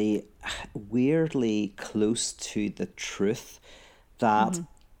actually weirdly close to the truth that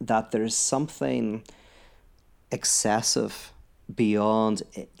there's something excessive beyond,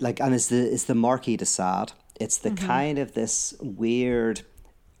 like, and it's the Marquis de Sade. It's the kind of this weird.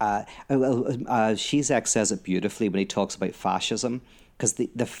 Zizek says it beautifully when he talks about fascism, because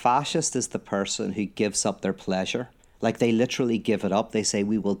the fascist is the person who gives up their pleasure Like they literally give it up. They say,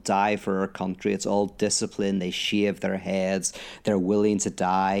 we will die for our country. It's all discipline. They shave their heads. They're willing to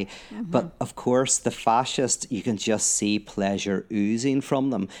die. But of course, the fascists, you can just see pleasure oozing from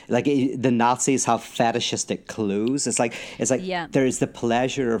them. Like the Nazis have fetishistic clothes. It's like there is the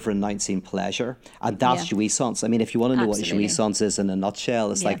pleasure of renouncing pleasure. And that's jouissance. I mean, if you want to know what jouissance is in a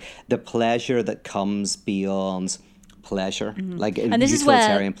nutshell, it's like the pleasure that comes beyond pleasure, like and this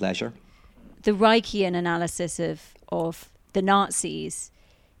utilitarian is where pleasure. The Reichian analysis of the Nazis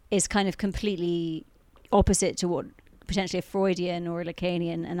is kind of completely opposite to what potentially a Freudian or a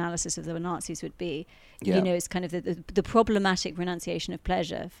Lacanian analysis of the Nazis would be. Yeah. You know, it's kind of the problematic renunciation of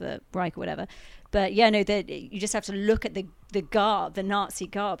pleasure for Reich or whatever. But yeah, no, you just have to look at the garb, the Nazi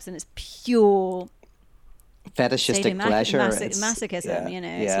garbs, and it's pure fetishistic pleasure, masochism. You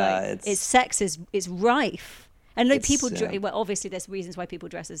know, it's sex is rife, and like people. Well, obviously, there's reasons why people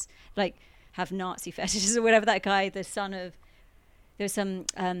dress as like have Nazi fetishes or whatever. That guy, the son of there's some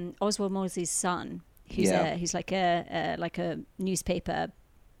Oswald Mosley's son, who's like a newspaper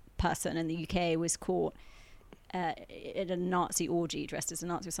person in the UK, was caught at a Nazi orgy dressed as a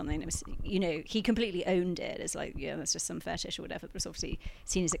Nazi or something. It was, you know, he completely owned it as like, yeah, that's just some fetish or whatever, but it's obviously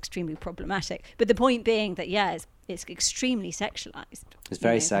seen as extremely problematic. But the point being that, it's extremely sexualized. It's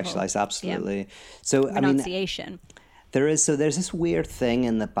very sexualized, absolutely. Yeah. So, renunciation. I mean, there's this weird thing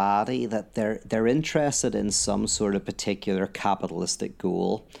in the body that they're interested in some sort of particular capitalistic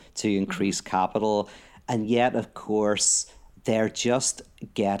goal to increase capital, and yet, of course, they're just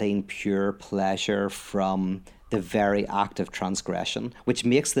getting pure pleasure from the very act of transgression, which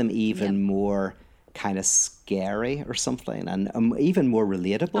makes them even more kind of scary or something, and even more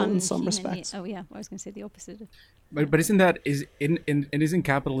relatable in some respects. Oh yeah, I was going to say the opposite. But isn't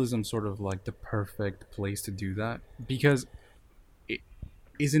capitalism sort of like the perfect place to do that? Because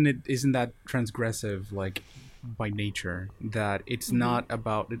isn't that transgressive, like by nature, that it's not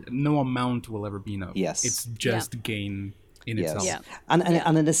about, no amount will ever be enough. Yes, it's just gain in itself. Yeah.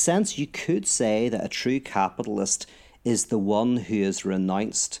 And in a sense, you could say that a true capitalist is the one who has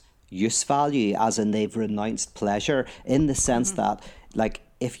renounced use value, as in they've renounced pleasure, in the sense that, like,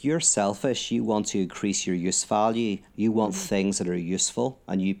 if you're selfish, you want to increase your use value. You want things that are useful,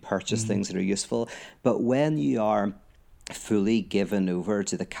 and you purchase things that are useful. But when you are fully given over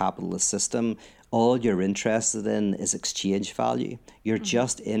to the capitalist system, all you're interested in is exchange value. You're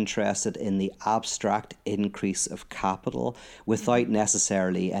just interested in the abstract increase of capital without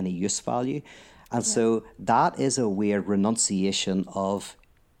necessarily any use value. And so that is a weird renunciation of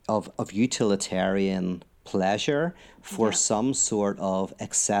utilitarian pleasure for some sort of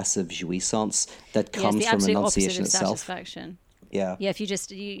excessive jouissance that comes from renunciation itself. Satisfaction. Yeah. Yeah, if you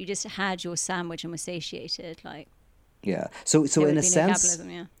just had your sandwich and were satiated, like. Yeah. So in a sense.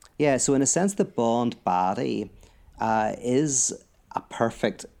 Capitalism, so in a sense, the Bond body is a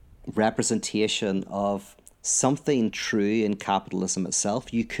perfect representation of something true in capitalism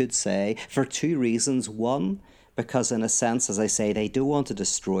itself, you could say, for two reasons. One, because in a sense, as I say, they don't want to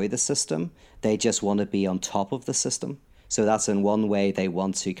destroy the system. They just want to be on top of the system. So that's in one way they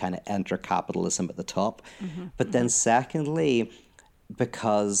want to kind of enter capitalism at the top. But then secondly,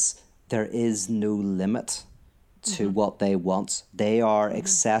 because there is no limit to what they want. They are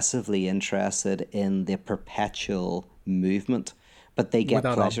excessively interested in the perpetual movement, but they get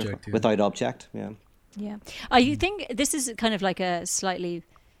without pleasure object, without object. Yeah. You think this is kind of like a slightly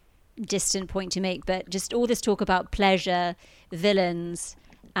distant point to make, but just all this talk about pleasure, villains,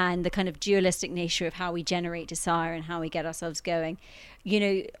 and the kind of dualistic nature of how we generate desire and how we get ourselves going. You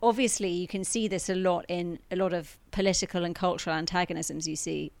know, obviously you can see this a lot in a lot of political and cultural antagonisms you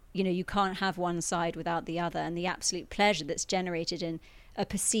see. You know, you can't have one side without the other, and the absolute pleasure that's generated in a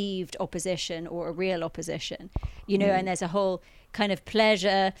perceived opposition or a real opposition, you know, and there's a whole kind of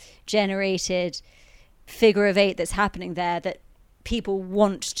pleasure generated figure of eight that's happening there that people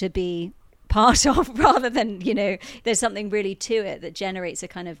want to be part of, rather than, you know, there's something really to it that generates a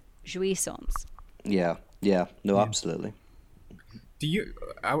kind of jouissance. Absolutely. Do you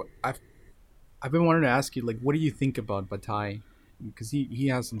I've been wanting to ask you, like, what do you think about Bataille? Because he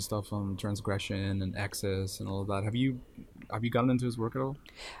has some stuff on transgression and excess and all of that. Have you gotten into his work at all?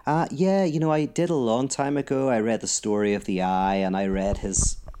 You know, I did a long time ago. I read The Story of the Eye, and I read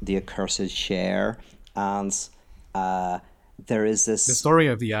The Accursed Share, and there is this... The Story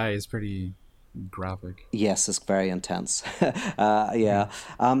of the Eye is pretty graphic. Yes, it's very intense.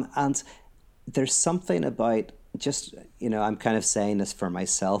 And there's something about just, you know, I'm kind of saying this for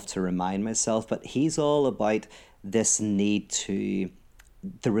myself to remind myself, but he's all about this need to,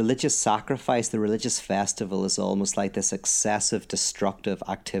 the religious sacrifice, the religious festival is almost like this excessive destructive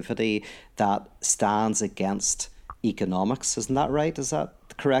activity that stands against economics. Isn't that right? Is that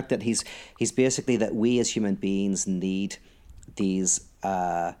correct? That he's basically that we as human beings need these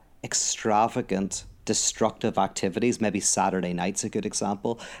extravagant, destructive activities. Maybe Saturday night's a good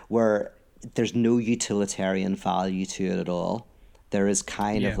example, where there's no utilitarian value to it at all. There is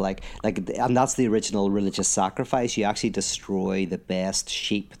kind of like, and that's the original religious sacrifice. You actually destroy the best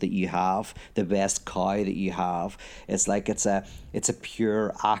sheep that you have, the best cow that you have. It's like it's a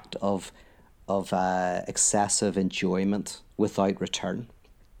pure act of excessive enjoyment without return.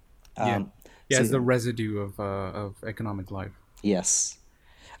 So, it's the residue of economic life. Yes,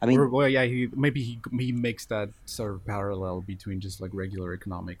 I mean, he makes that sort of parallel between just like regular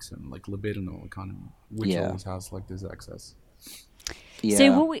economics and like libidinal economy, which always has like this excess. Yeah.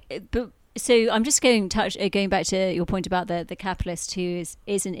 So I'm just going back to your point about the capitalist who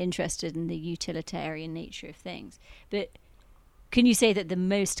isn't interested in the utilitarian nature of things. But can you say that the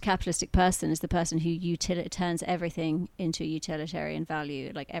most capitalistic person is the person who turns everything into a utilitarian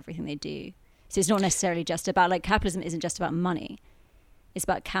value, like everything they do? So it's not necessarily just about, like, capitalism isn't just about money. It's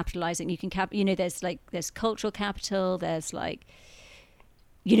about capitalizing. You can there's cultural capital. There's like,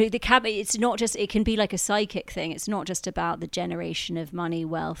 it's not just, it can be like a psychic thing. It's not just about the generation of money,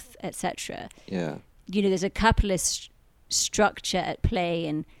 wealth, etc. Yeah. There's a capitalist structure at play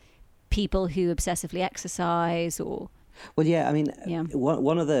in people who obsessively exercise or. Well, yeah, I mean,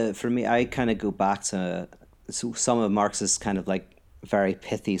 one of the, for me, I kind of go back to some of Marx's kind of like very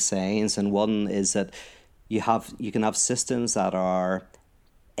pithy sayings, and one is that you can have systems that are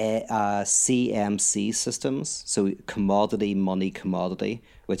CMC systems, so commodity, money, commodity,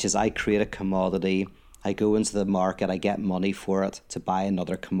 which is I create a commodity, I go into the market, I get money for it to buy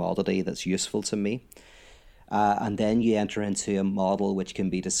another commodity that's useful to me. And then you enter into a model which can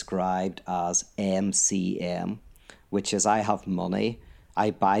be described as MCM, which is I have money,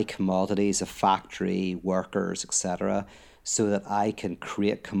 I buy commodities, a factory, workers, etc., so that I can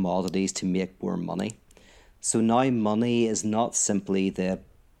create commodities to make more money. So now money is not simply the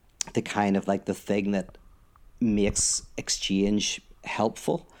kind of like the thing that makes exchange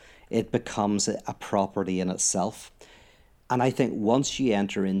helpful. It becomes a property in itself. And I think once you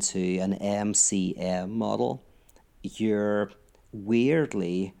enter into an MCM model, you're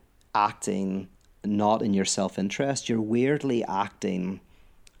weirdly acting not in your self-interest. You're weirdly acting,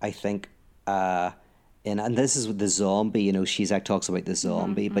 I think, and this is with the zombie, Shizak talks about the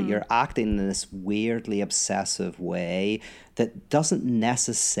zombie, but you're acting in this weirdly obsessive way that doesn't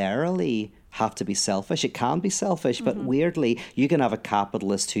necessarily have to be selfish. It can be selfish, but weirdly, you can have a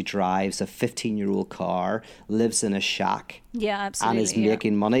capitalist who drives a 15-year-old car, lives in a shack, absolutely, and is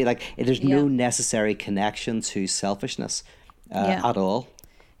making money. Like, there's no necessary connection to selfishness at all.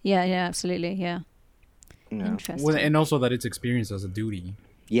 Yeah, absolutely, Interesting. Well, and also that it's experienced as a duty.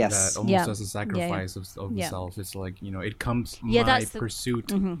 Yes. That almost as a sacrifice of the self. It's like, it comes, my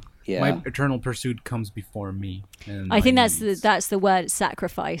pursuit, my eternal pursuit comes before me. And I think that's the word,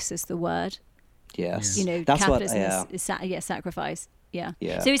 sacrifice is the word. Yes. That's capitalism is sacrifice. Yeah.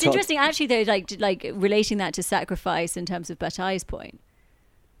 So it's interesting actually though, like relating that to sacrifice in terms of Bataille's point.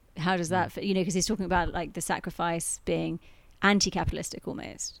 How does that fit? Because he's talking about like the sacrifice being anti-capitalistic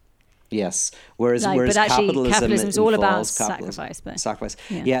almost. Yes, whereas but actually capitalism is all about sacrifice. Sacrifice.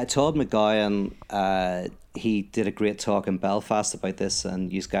 Yeah, Todd McGowan, he did a great talk in Belfast about this,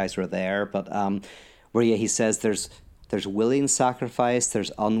 and you guys were there. But where he says there's willing sacrifice,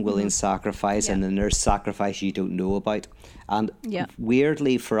 there's unwilling sacrifice, and then there's sacrifice you don't know about. And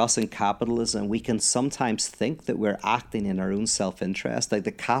weirdly, for us in capitalism, we can sometimes think that we're acting in our own self-interest. Like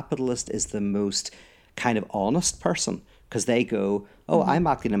the capitalist is the most kind of honest person, because they go, I'm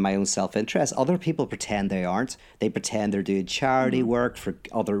acting in my own self-interest. Other people pretend they aren't. They pretend they're doing charity work for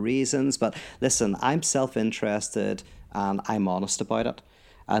other reasons. But listen, I'm self-interested and I'm honest about it.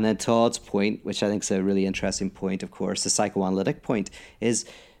 And then Todd's point, which I think is a really interesting point, of course, the psychoanalytic point, is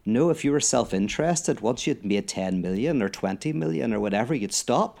no, if you were self-interested, once you'd made 10 million or 20 million or whatever, you'd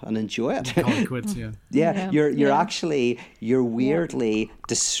stop and enjoy it. Call it quits, You're actually, you're weirdly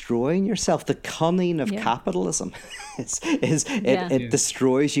destroying yourself. The cunning of capitalism it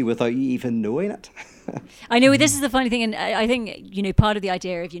destroys you without you even knowing it. I know this is the funny thing, and I think, part of the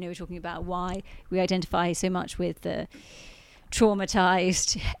idea of, we're talking about why we identify so much with the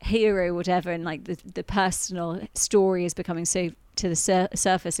traumatized hero, whatever, and like the personal story is becoming so to the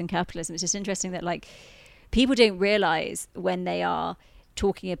surface in capitalism. It's just interesting that like people don't realize when they are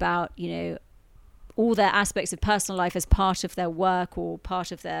talking about all their aspects of personal life as part of their work or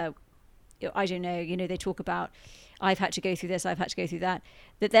part of their, I don't know, they talk about I've had to go through this, I've had to go through that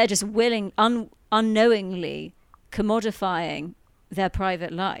they're just unknowingly commodifying their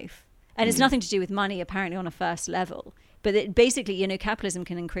private life. And it's nothing to do with money, apparently, on a first level. But it basically, capitalism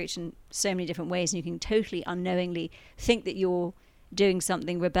can encroach in so many different ways, and you can totally unknowingly think that you're doing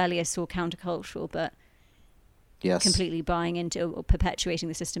something rebellious or countercultural, but completely buying into or perpetuating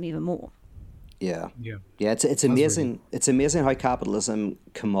the system even more. Yeah. It's amazing. It's amazing how capitalism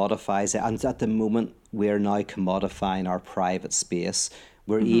commodifies it, and at the moment we're now commodifying our private space.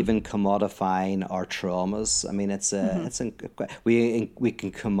 We're even commodifying our traumas. I mean, we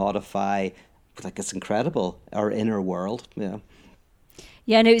can commodify, like, it's incredible, our inner world. Yeah.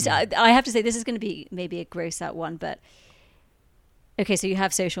 Yeah. No, I have to say this is going to be maybe a gross out one, but. Okay, so you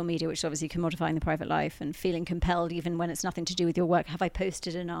have social media, which is obviously commodifying the private life and feeling compelled even when it's nothing to do with your work. Have I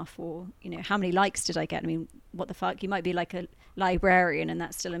posted enough? Or, how many likes did I get? I mean, what the fuck? You might be like a librarian, and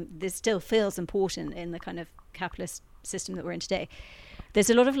this still feels important in the kind of capitalist system that we're in today. There's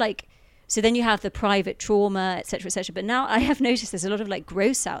a lot of so then you have the private trauma, et cetera, et cetera. But now I have noticed there's a lot of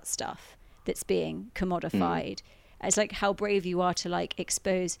gross out stuff that's being commodified. It's like how brave you are to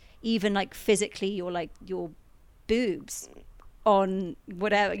expose even physically your boobs on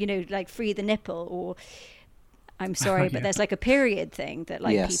whatever, free the nipple, or I'm sorry, but there's a period thing that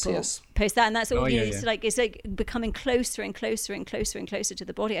people post that, and that's all. It's becoming closer and closer and closer and closer to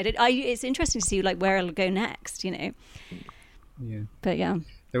the body. It's interesting to see where it'll go next, Yeah. But yeah,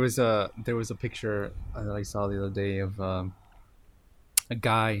 there was a picture that I saw the other day of a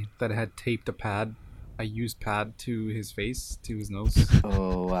guy that had taped a used pad to his face, to his nose.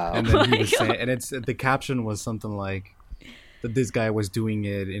 Oh wow! And then he was saying, and the caption was something like that this guy was doing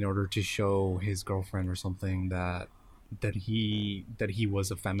it in order to show his girlfriend or something that he was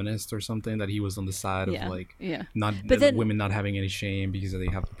a feminist or something, that he was on the side of women not having any shame because they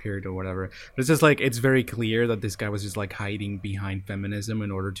have the period or whatever. But it's just it's very clear that this guy was just hiding behind feminism in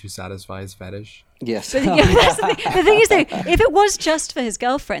order to satisfy his fetish. Yes. But, that's the thing. The thing is, though, if it was just for his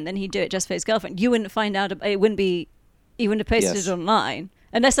girlfriend, then he'd do it just for his girlfriend. You wouldn't find out. It wouldn't be. He wouldn't have posted it online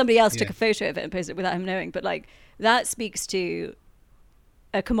unless somebody else took a photo of it and posted it without him knowing. But that speaks to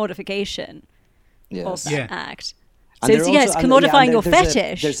a commodification of that act. So it's commodifying your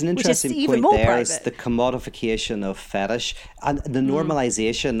fetish. There's an interesting point there. Is the commodification of fetish and the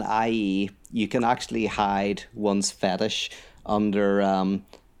normalization, i.e., you can actually hide one's fetish under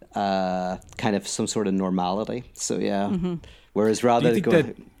kind of some sort of normality. So whereas rather go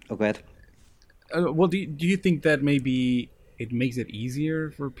ahead. Well, do you think that maybe it makes it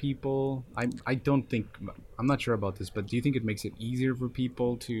easier for people? I don't think, I'm not sure about this, but do you think it makes it easier for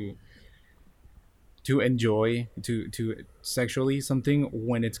people to enjoy to sexually something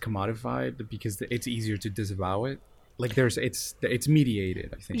when it's commodified, because it's easier to disavow it? It's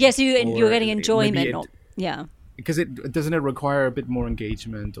mediated, I think. Yes, you're getting enjoyment. Because doesn't it require a bit more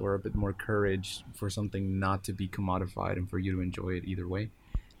engagement or a bit more courage for something not to be commodified and for you to enjoy it either way?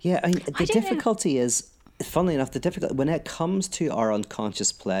 Yeah, I mean, the difficulty is, funnily enough, when it comes to our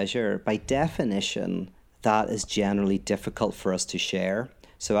unconscious pleasure, by definition, that is generally difficult for us to share.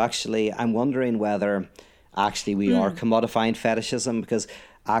 So actually, I'm wondering whether actually we are commodifying fetishism, because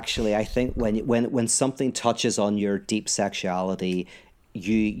actually I think when something touches on your deep sexuality,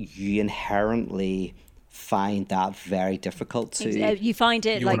 you inherently find that very difficult to. You find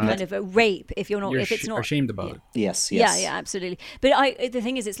it kind of a rape if you're not, if it's not ashamed about it. Yes. Yeah, absolutely. But the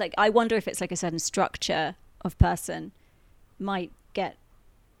thing is, it's I wonder if it's a certain structure of person might get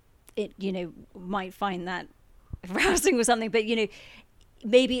it, might find that arousing or something. But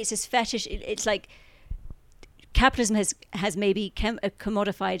maybe it's this fetish. It's capitalism has maybe a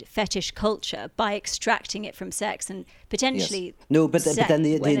commodified fetish culture by extracting it from sex and potentially. Yes. No, but then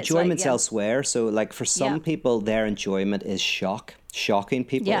the enjoyment's elsewhere. So for some people, their enjoyment is shocking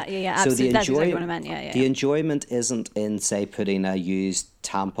people. Yeah, absolutely. So that's exactly what I meant. Yeah. The enjoyment isn't in, say, putting a used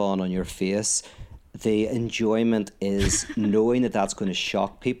tampon on your face. The enjoyment is knowing that that's going to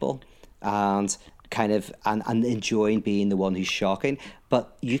shock people and kind of and enjoying being the one who's shocking,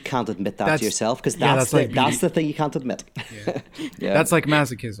 but you can't admit that to yourself, because that's the thing you can't admit. Yeah. That's like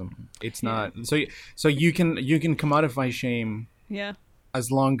masochism. It's not so you can commodify shame. Yeah.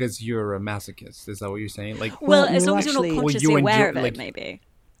 As long as you're a masochist, is that what you're saying? As long as you're not consciously aware of it, maybe.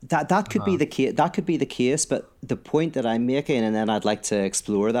 That could be the case. That could be the case. But the point that I'm making, and then I'd like to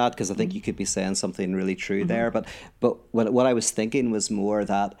explore that, because I think you could be saying something really true there. But what I was thinking was more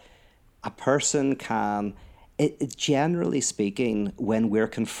that a person can, generally speaking, when we're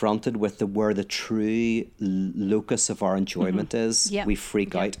confronted with where the true locus of our enjoyment is, we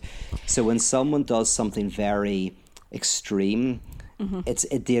freak out. So when someone does something very extreme,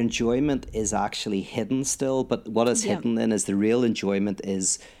 the enjoyment is actually hidden still, but what is hidden in is the real enjoyment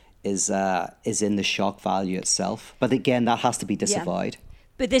is in the shock value itself. But again, that has to be disavowed.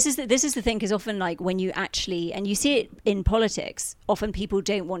 But this is the thing, because often, like, when you actually, and you see it in politics, often people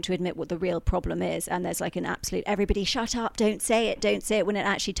don't want to admit what the real problem is, and there's like an absolute everybody shut up, don't say it, when it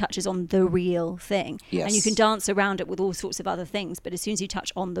actually touches on the real thing. Yes. And you can dance around it with all sorts of other things, but as soon as you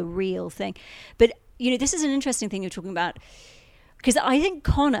touch on the real thing, but this is an interesting thing you're talking about, because I think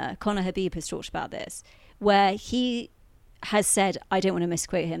Conor Habib has talked about this, where he has said, I don't want to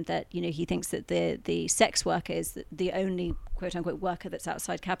misquote him, that he thinks that the sex worker is the only quote unquote worker that's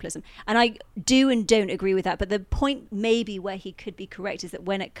outside capitalism, and I do and don't agree with that. But the point maybe where he could be correct is that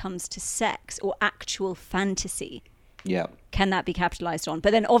when it comes to sex or actual fantasy, can that be capitalized on?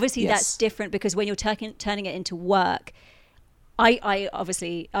 But then obviously that's different, because when you're turning it into work, I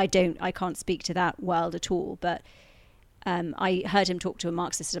obviously I can't speak to that world at all, but I heard him talk to a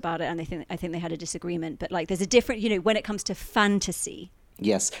Marxist about it, and I think they had a disagreement. But like, there's a different, when it comes to fantasy.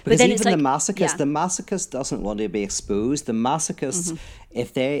 Yes, because then even the masochist doesn't want to be exposed. The masochist,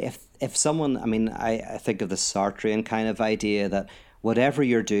 if someone, I mean, I think of the Sartrean kind of idea that whatever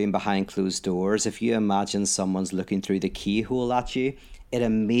you're doing behind closed doors, if you imagine someone's looking through the keyhole at you, it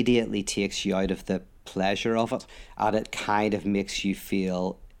immediately takes you out of the pleasure of it, and it kind of makes you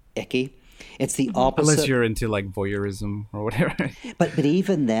feel icky. It's the opposite. Unless you're into like voyeurism or whatever. But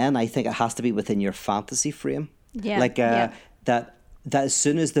even then, I think it has to be within your fantasy frame. Yeah. Like that as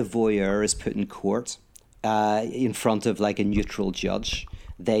soon as the voyeur is put in court, in front of like a neutral judge,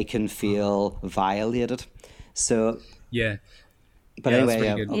 they can feel violated. So yeah. But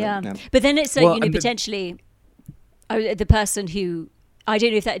anyway, But then it's like, potentially the person who, I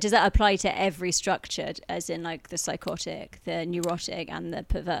don't know if does that apply to every structure, as in like the psychotic, the neurotic, and the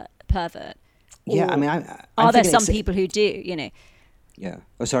pervert? Yeah, or I mean, are there some people who do? Yeah.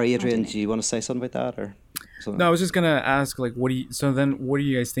 Oh, sorry, Adrian. Do you want to say something about that, or something? No, I was just gonna ask, like, what do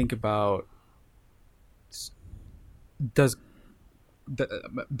you guys think about? Does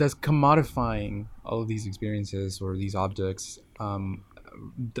commodifying all of these experiences or these objects,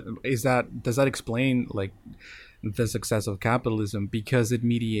 does that explain like the success of capitalism, because it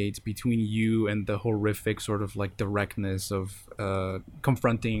mediates between you and the horrific sort of like directness of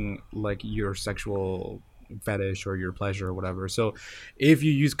confronting like your sexual fetish or your pleasure or whatever? So if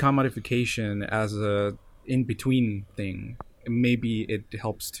you use commodification as a in-between thing, maybe it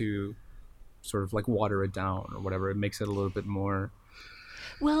helps to sort of like water it down or whatever. It makes it a little bit more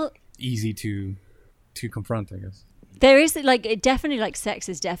easy to confront, I guess. There is like, it definitely, like, sex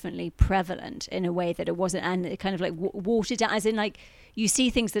is definitely prevalent in a way that it wasn't, and it kind of like watered down, as in like you see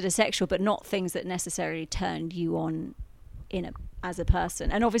things that are sexual but not things that necessarily turned you on as a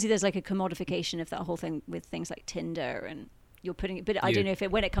person. And obviously there's like a commodification of that whole thing with things like Tinder, and you're putting it, but I don't know if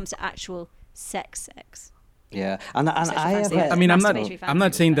when it comes to actual sex. Yeah, and I'm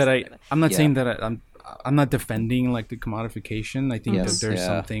not defending like the commodification. I think that there's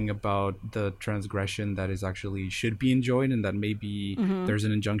something about the transgression that is actually should be enjoyed, and that maybe there's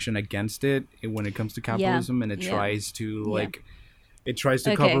an injunction against it when it comes to capitalism, and it tries to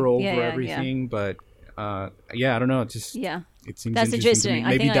cover over everything. But I don't know. It just it seems that's interesting to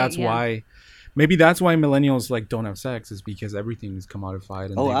me. Maybe that's why. Maybe that's why millennials like don't have sex, is because everything is commodified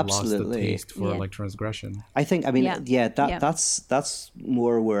and they've lost the taste for like transgression. I think, that's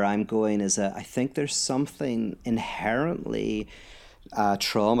more where I'm going, is that I think there's something inherently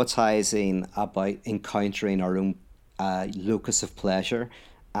traumatizing about encountering our own locus of pleasure,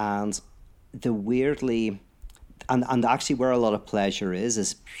 and the weirdly, and actually where a lot of pleasure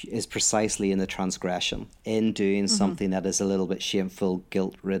is precisely in the transgression, in doing something that is a little bit shameful,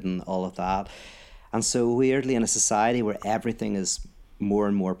 guilt-ridden, all of that. And so weirdly, in a society where everything is more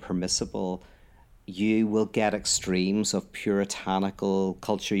and more permissible, you will get extremes of puritanical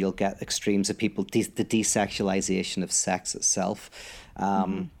culture. You'll get extremes of people, the desexualization of sex itself.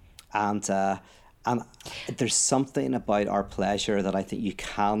 And there's something about our pleasure that I think you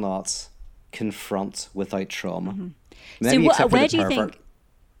cannot confront without trauma. Maybe so where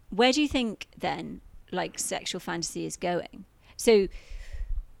do you think then, like, sexual fantasy is going? So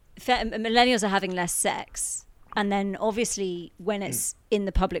millennials are having less sex, and then obviously when it's in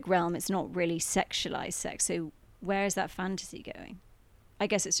the public realm, it's not really sexualized sex. So where is that fantasy going? I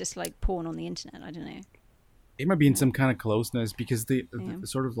guess it's just like porn on the internet. I don't know. It might be in some kind of closeness, because the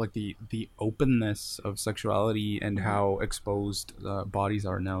sort of like the openness of sexuality and how exposed bodies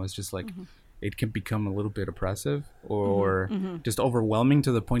are now is just like it can become a little bit oppressive or just overwhelming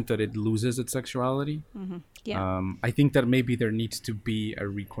to the point that it loses its sexuality. I think that maybe there needs to be a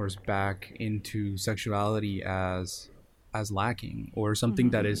recourse back into sexuality as lacking, or something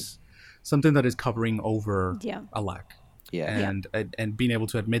that is covering over a lack. Yeah. and being able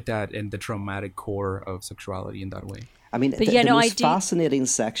to admit that and the traumatic core of sexuality in that way. I mean, But the most fascinating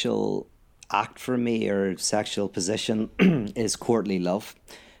sexual act for me, or sexual position, is courtly love.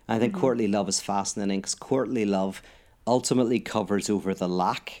 I think courtly love is fascinating because courtly love ultimately covers over the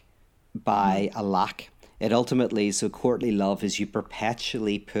lack by a lack. It ultimately, so courtly love is you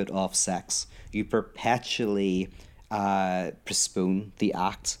perpetually put off sex. You perpetually postpone the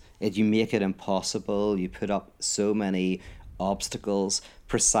act. You make it impossible. You put up so many obstacles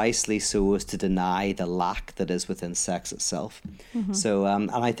precisely so as to deny the lack that is within sex itself. So, and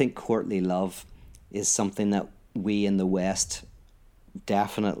I think courtly love is something that we in the West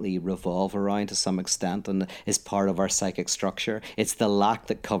definitely revolve around to some extent and is part of our psychic structure. It's the lack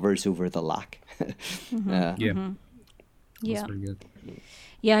that covers over the lack. Yeah. Yeah. Pretty good.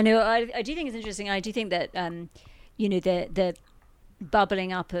 Yeah, no, I do think it's interesting. I do think that, the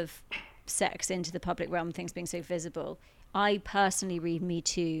bubbling up of sex into the public realm, things being so visible. I personally read Me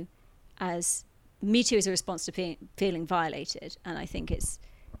Too as a response to feeling violated. And I think it's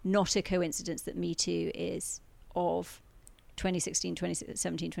not a coincidence that Me Too is of 2016,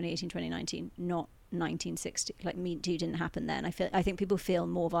 2017, 2018, 2019, not 1960. Like Me Too didn't happen then. I think people feel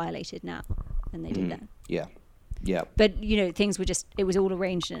more violated now than they did then. Yeah. But, things were it was all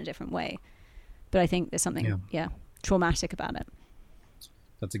arranged in a different way. But I think there's something, traumatic about it.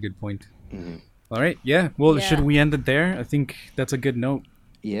 That's a good point. All right. Yeah. Well, should we end it there? I think that's a good note.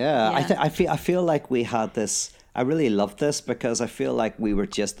 Yeah. I feel like we had this. I really love this because I feel like we were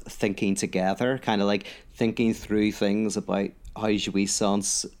just thinking together, kind of like thinking through things about how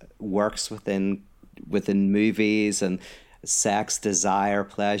jouissance works within movies and sex, desire,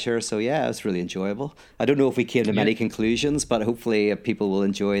 pleasure. So yeah, it's really enjoyable. I don't know if we came to many conclusions, but hopefully people will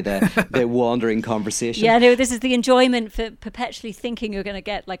enjoy the wandering conversation. Yeah, no, this is the enjoyment for perpetually thinking you're going to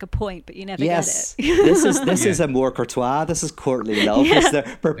get like a point, but you never get it. This is a more courtjoie. This is courtly love. It's the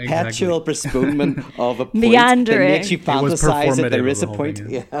perpetual postponement of a point meandering that makes you fantasize that there is a point.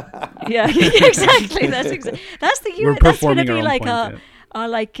 Yeah, exactly. That's going to be like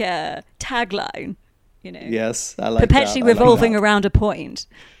our tagline. Yes, I like perpetually that. revolving around a point.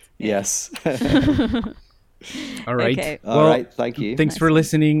 Yes. All right. Okay. All right. Thank you. Thanks for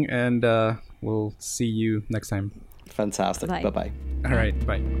listening, and we'll see you next time. Fantastic. Bye-bye. All right.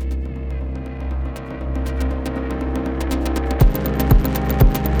 Bye.